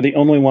 You're the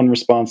only one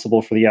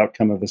responsible for the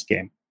outcome of this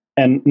game.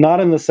 And not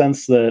in the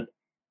sense that,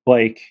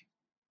 like,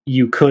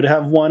 you could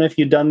have won if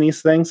you'd done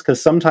these things,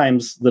 because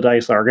sometimes the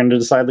dice are going to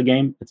decide the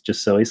game. It's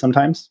just silly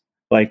sometimes.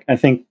 Like, I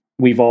think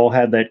we've all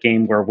had that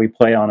game where we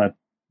play on a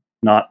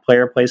not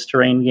player place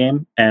terrain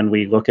game, and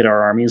we look at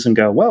our armies and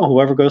go, well,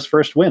 whoever goes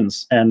first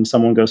wins. And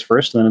someone goes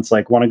first, and then it's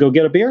like, want to go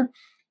get a beer?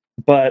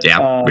 But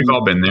yeah, we've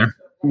all been there.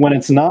 When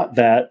it's not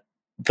that,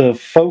 the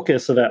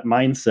focus of that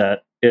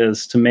mindset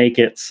is to make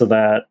it so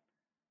that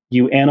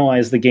you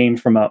analyze the game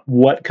from a,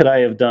 what could I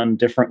have done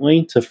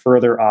differently to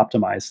further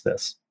optimize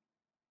this?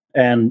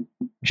 And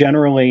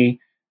generally,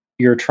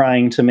 you're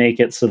trying to make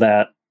it so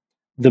that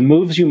the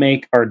moves you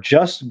make are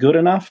just good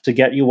enough to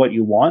get you what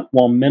you want,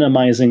 while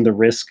minimizing the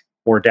risk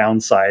or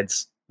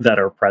downsides that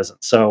are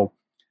present. So,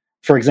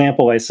 for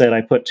example, I said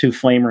I put 2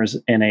 flamers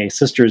in a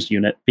sisters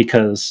unit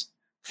because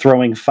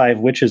throwing 5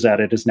 witches at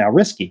it is now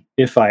risky.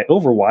 If I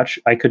overwatch,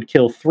 I could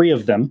kill 3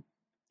 of them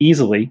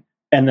easily,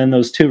 and then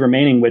those 2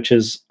 remaining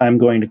witches I'm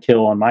going to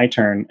kill on my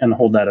turn and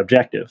hold that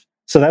objective.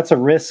 So that's a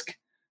risk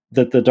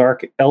that the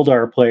Dark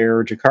Eldar player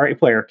or Jakari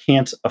player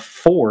can't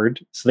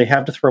afford, so they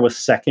have to throw a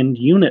second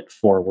unit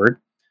forward.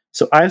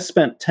 So I've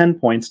spent 10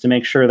 points to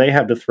make sure they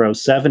have to throw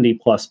 70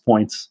 plus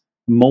points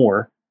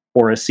more,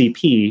 or a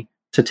CP,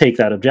 to take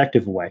that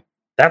objective away.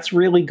 That's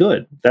really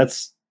good.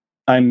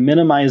 I'm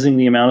minimizing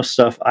the amount of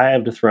stuff I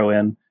have to throw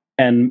in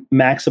and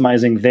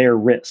maximizing their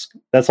risk.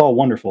 That's all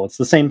wonderful. It's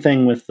the same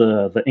thing with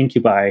the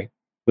Incubi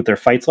with their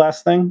fights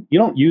last thing. You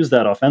don't use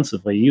that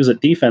offensively. You use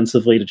it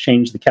defensively to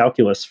change the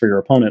calculus for your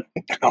opponent.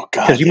 Oh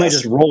God! Because you might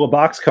just roll a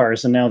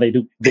boxcars and now they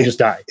just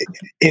die.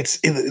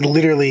 It's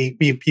literally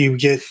you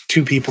get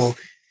 2 people.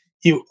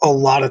 A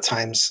lot of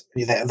times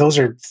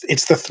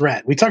it's the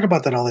threat. We talk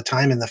about that all the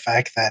time, and the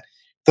fact that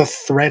the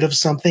threat of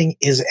something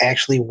is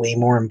actually way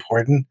more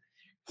important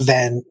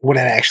than what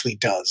it actually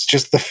does.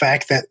 Just the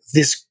fact that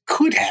this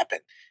could happen.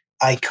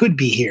 I could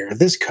be here.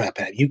 This could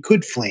happen. You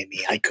could flame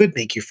me. I could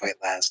make you fight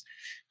last.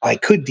 I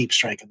could deep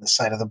strike on the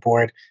side of the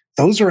board.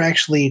 Those are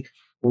actually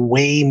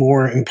way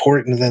more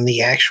important than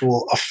the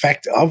actual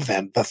effect of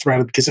them, the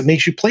threat, because it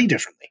makes you play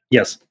differently.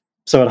 Yes.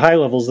 So at high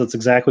levels, that's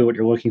exactly what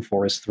you're looking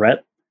for, is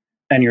threat.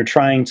 And you're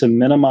trying to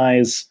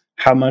minimize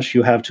how much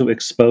you have to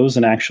expose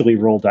and actually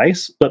roll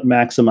dice, but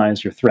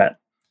maximize your threat.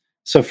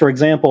 So, for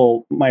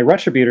example, my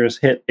Retributors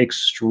hit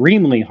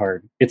extremely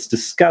hard. It's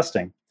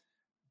disgusting.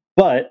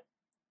 But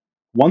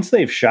once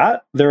they've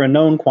shot, they're a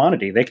known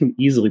quantity. They can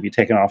easily be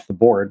taken off the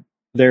board.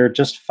 They're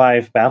just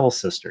 5 Battle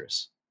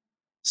Sisters.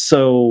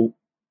 So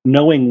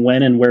knowing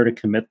when and where to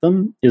commit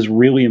them is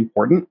really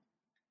important.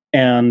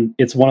 And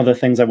it's one of the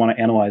things I want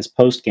to analyze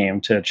post-game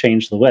to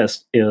change the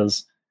list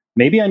is,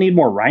 maybe I need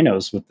more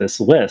rhinos with this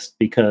list,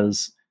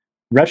 because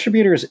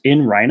Retributors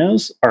in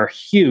rhinos are a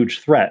huge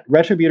threat.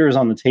 Retributors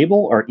on the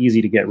table are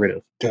easy to get rid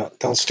of.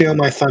 Don't steal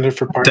my thunder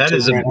for part 2.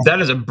 That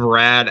is a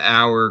Brad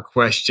hour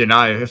question.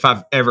 If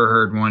I've ever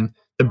heard one.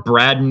 The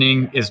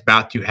Bradening is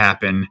about to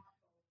happen.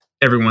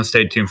 Everyone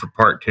stay tuned for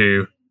part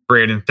 2.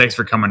 Brandon, thanks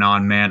for coming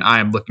on, man. I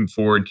am looking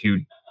forward to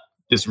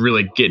just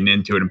really getting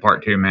into it in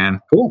part 2, man.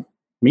 Cool.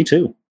 Me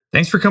too.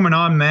 Thanks for coming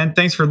on, man.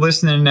 Thanks for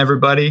listening,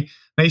 everybody.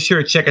 Make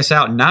sure to check us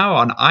out now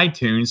on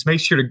iTunes.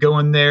 Make sure to go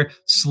in there,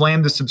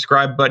 slam the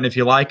subscribe button if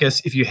you like us.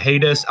 If you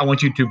hate us, I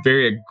want you to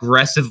very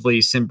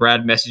aggressively send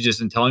Brad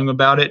messages and tell him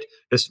about it.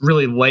 Just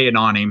really lay it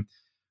on him.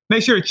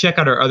 Make sure to check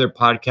out our other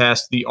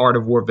podcast, The Art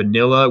of War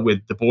Vanilla, with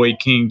the boy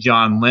king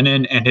John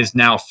Lennon and his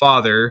now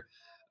father,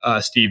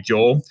 Steve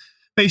Joel.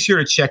 make sure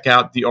to check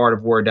out The Art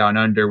of War Down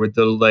Under with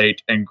the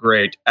late and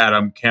great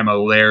Adam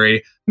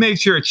Camilleri. Make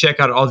sure to check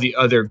out all the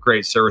other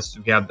great services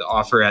we have to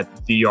offer at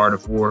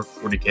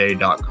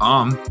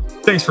theartofwar40k.com.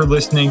 Thanks for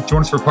listening.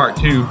 Join us for part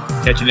 2.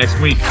 Catch you next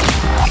week.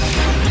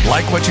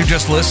 Like what you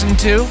just listened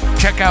to?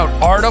 Check out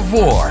Art of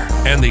War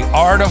and the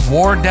Art of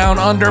War Down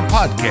Under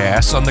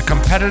podcasts on the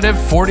competitive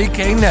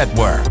 40K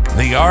network,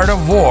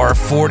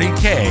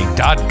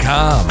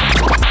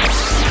 theartofwar40k.com.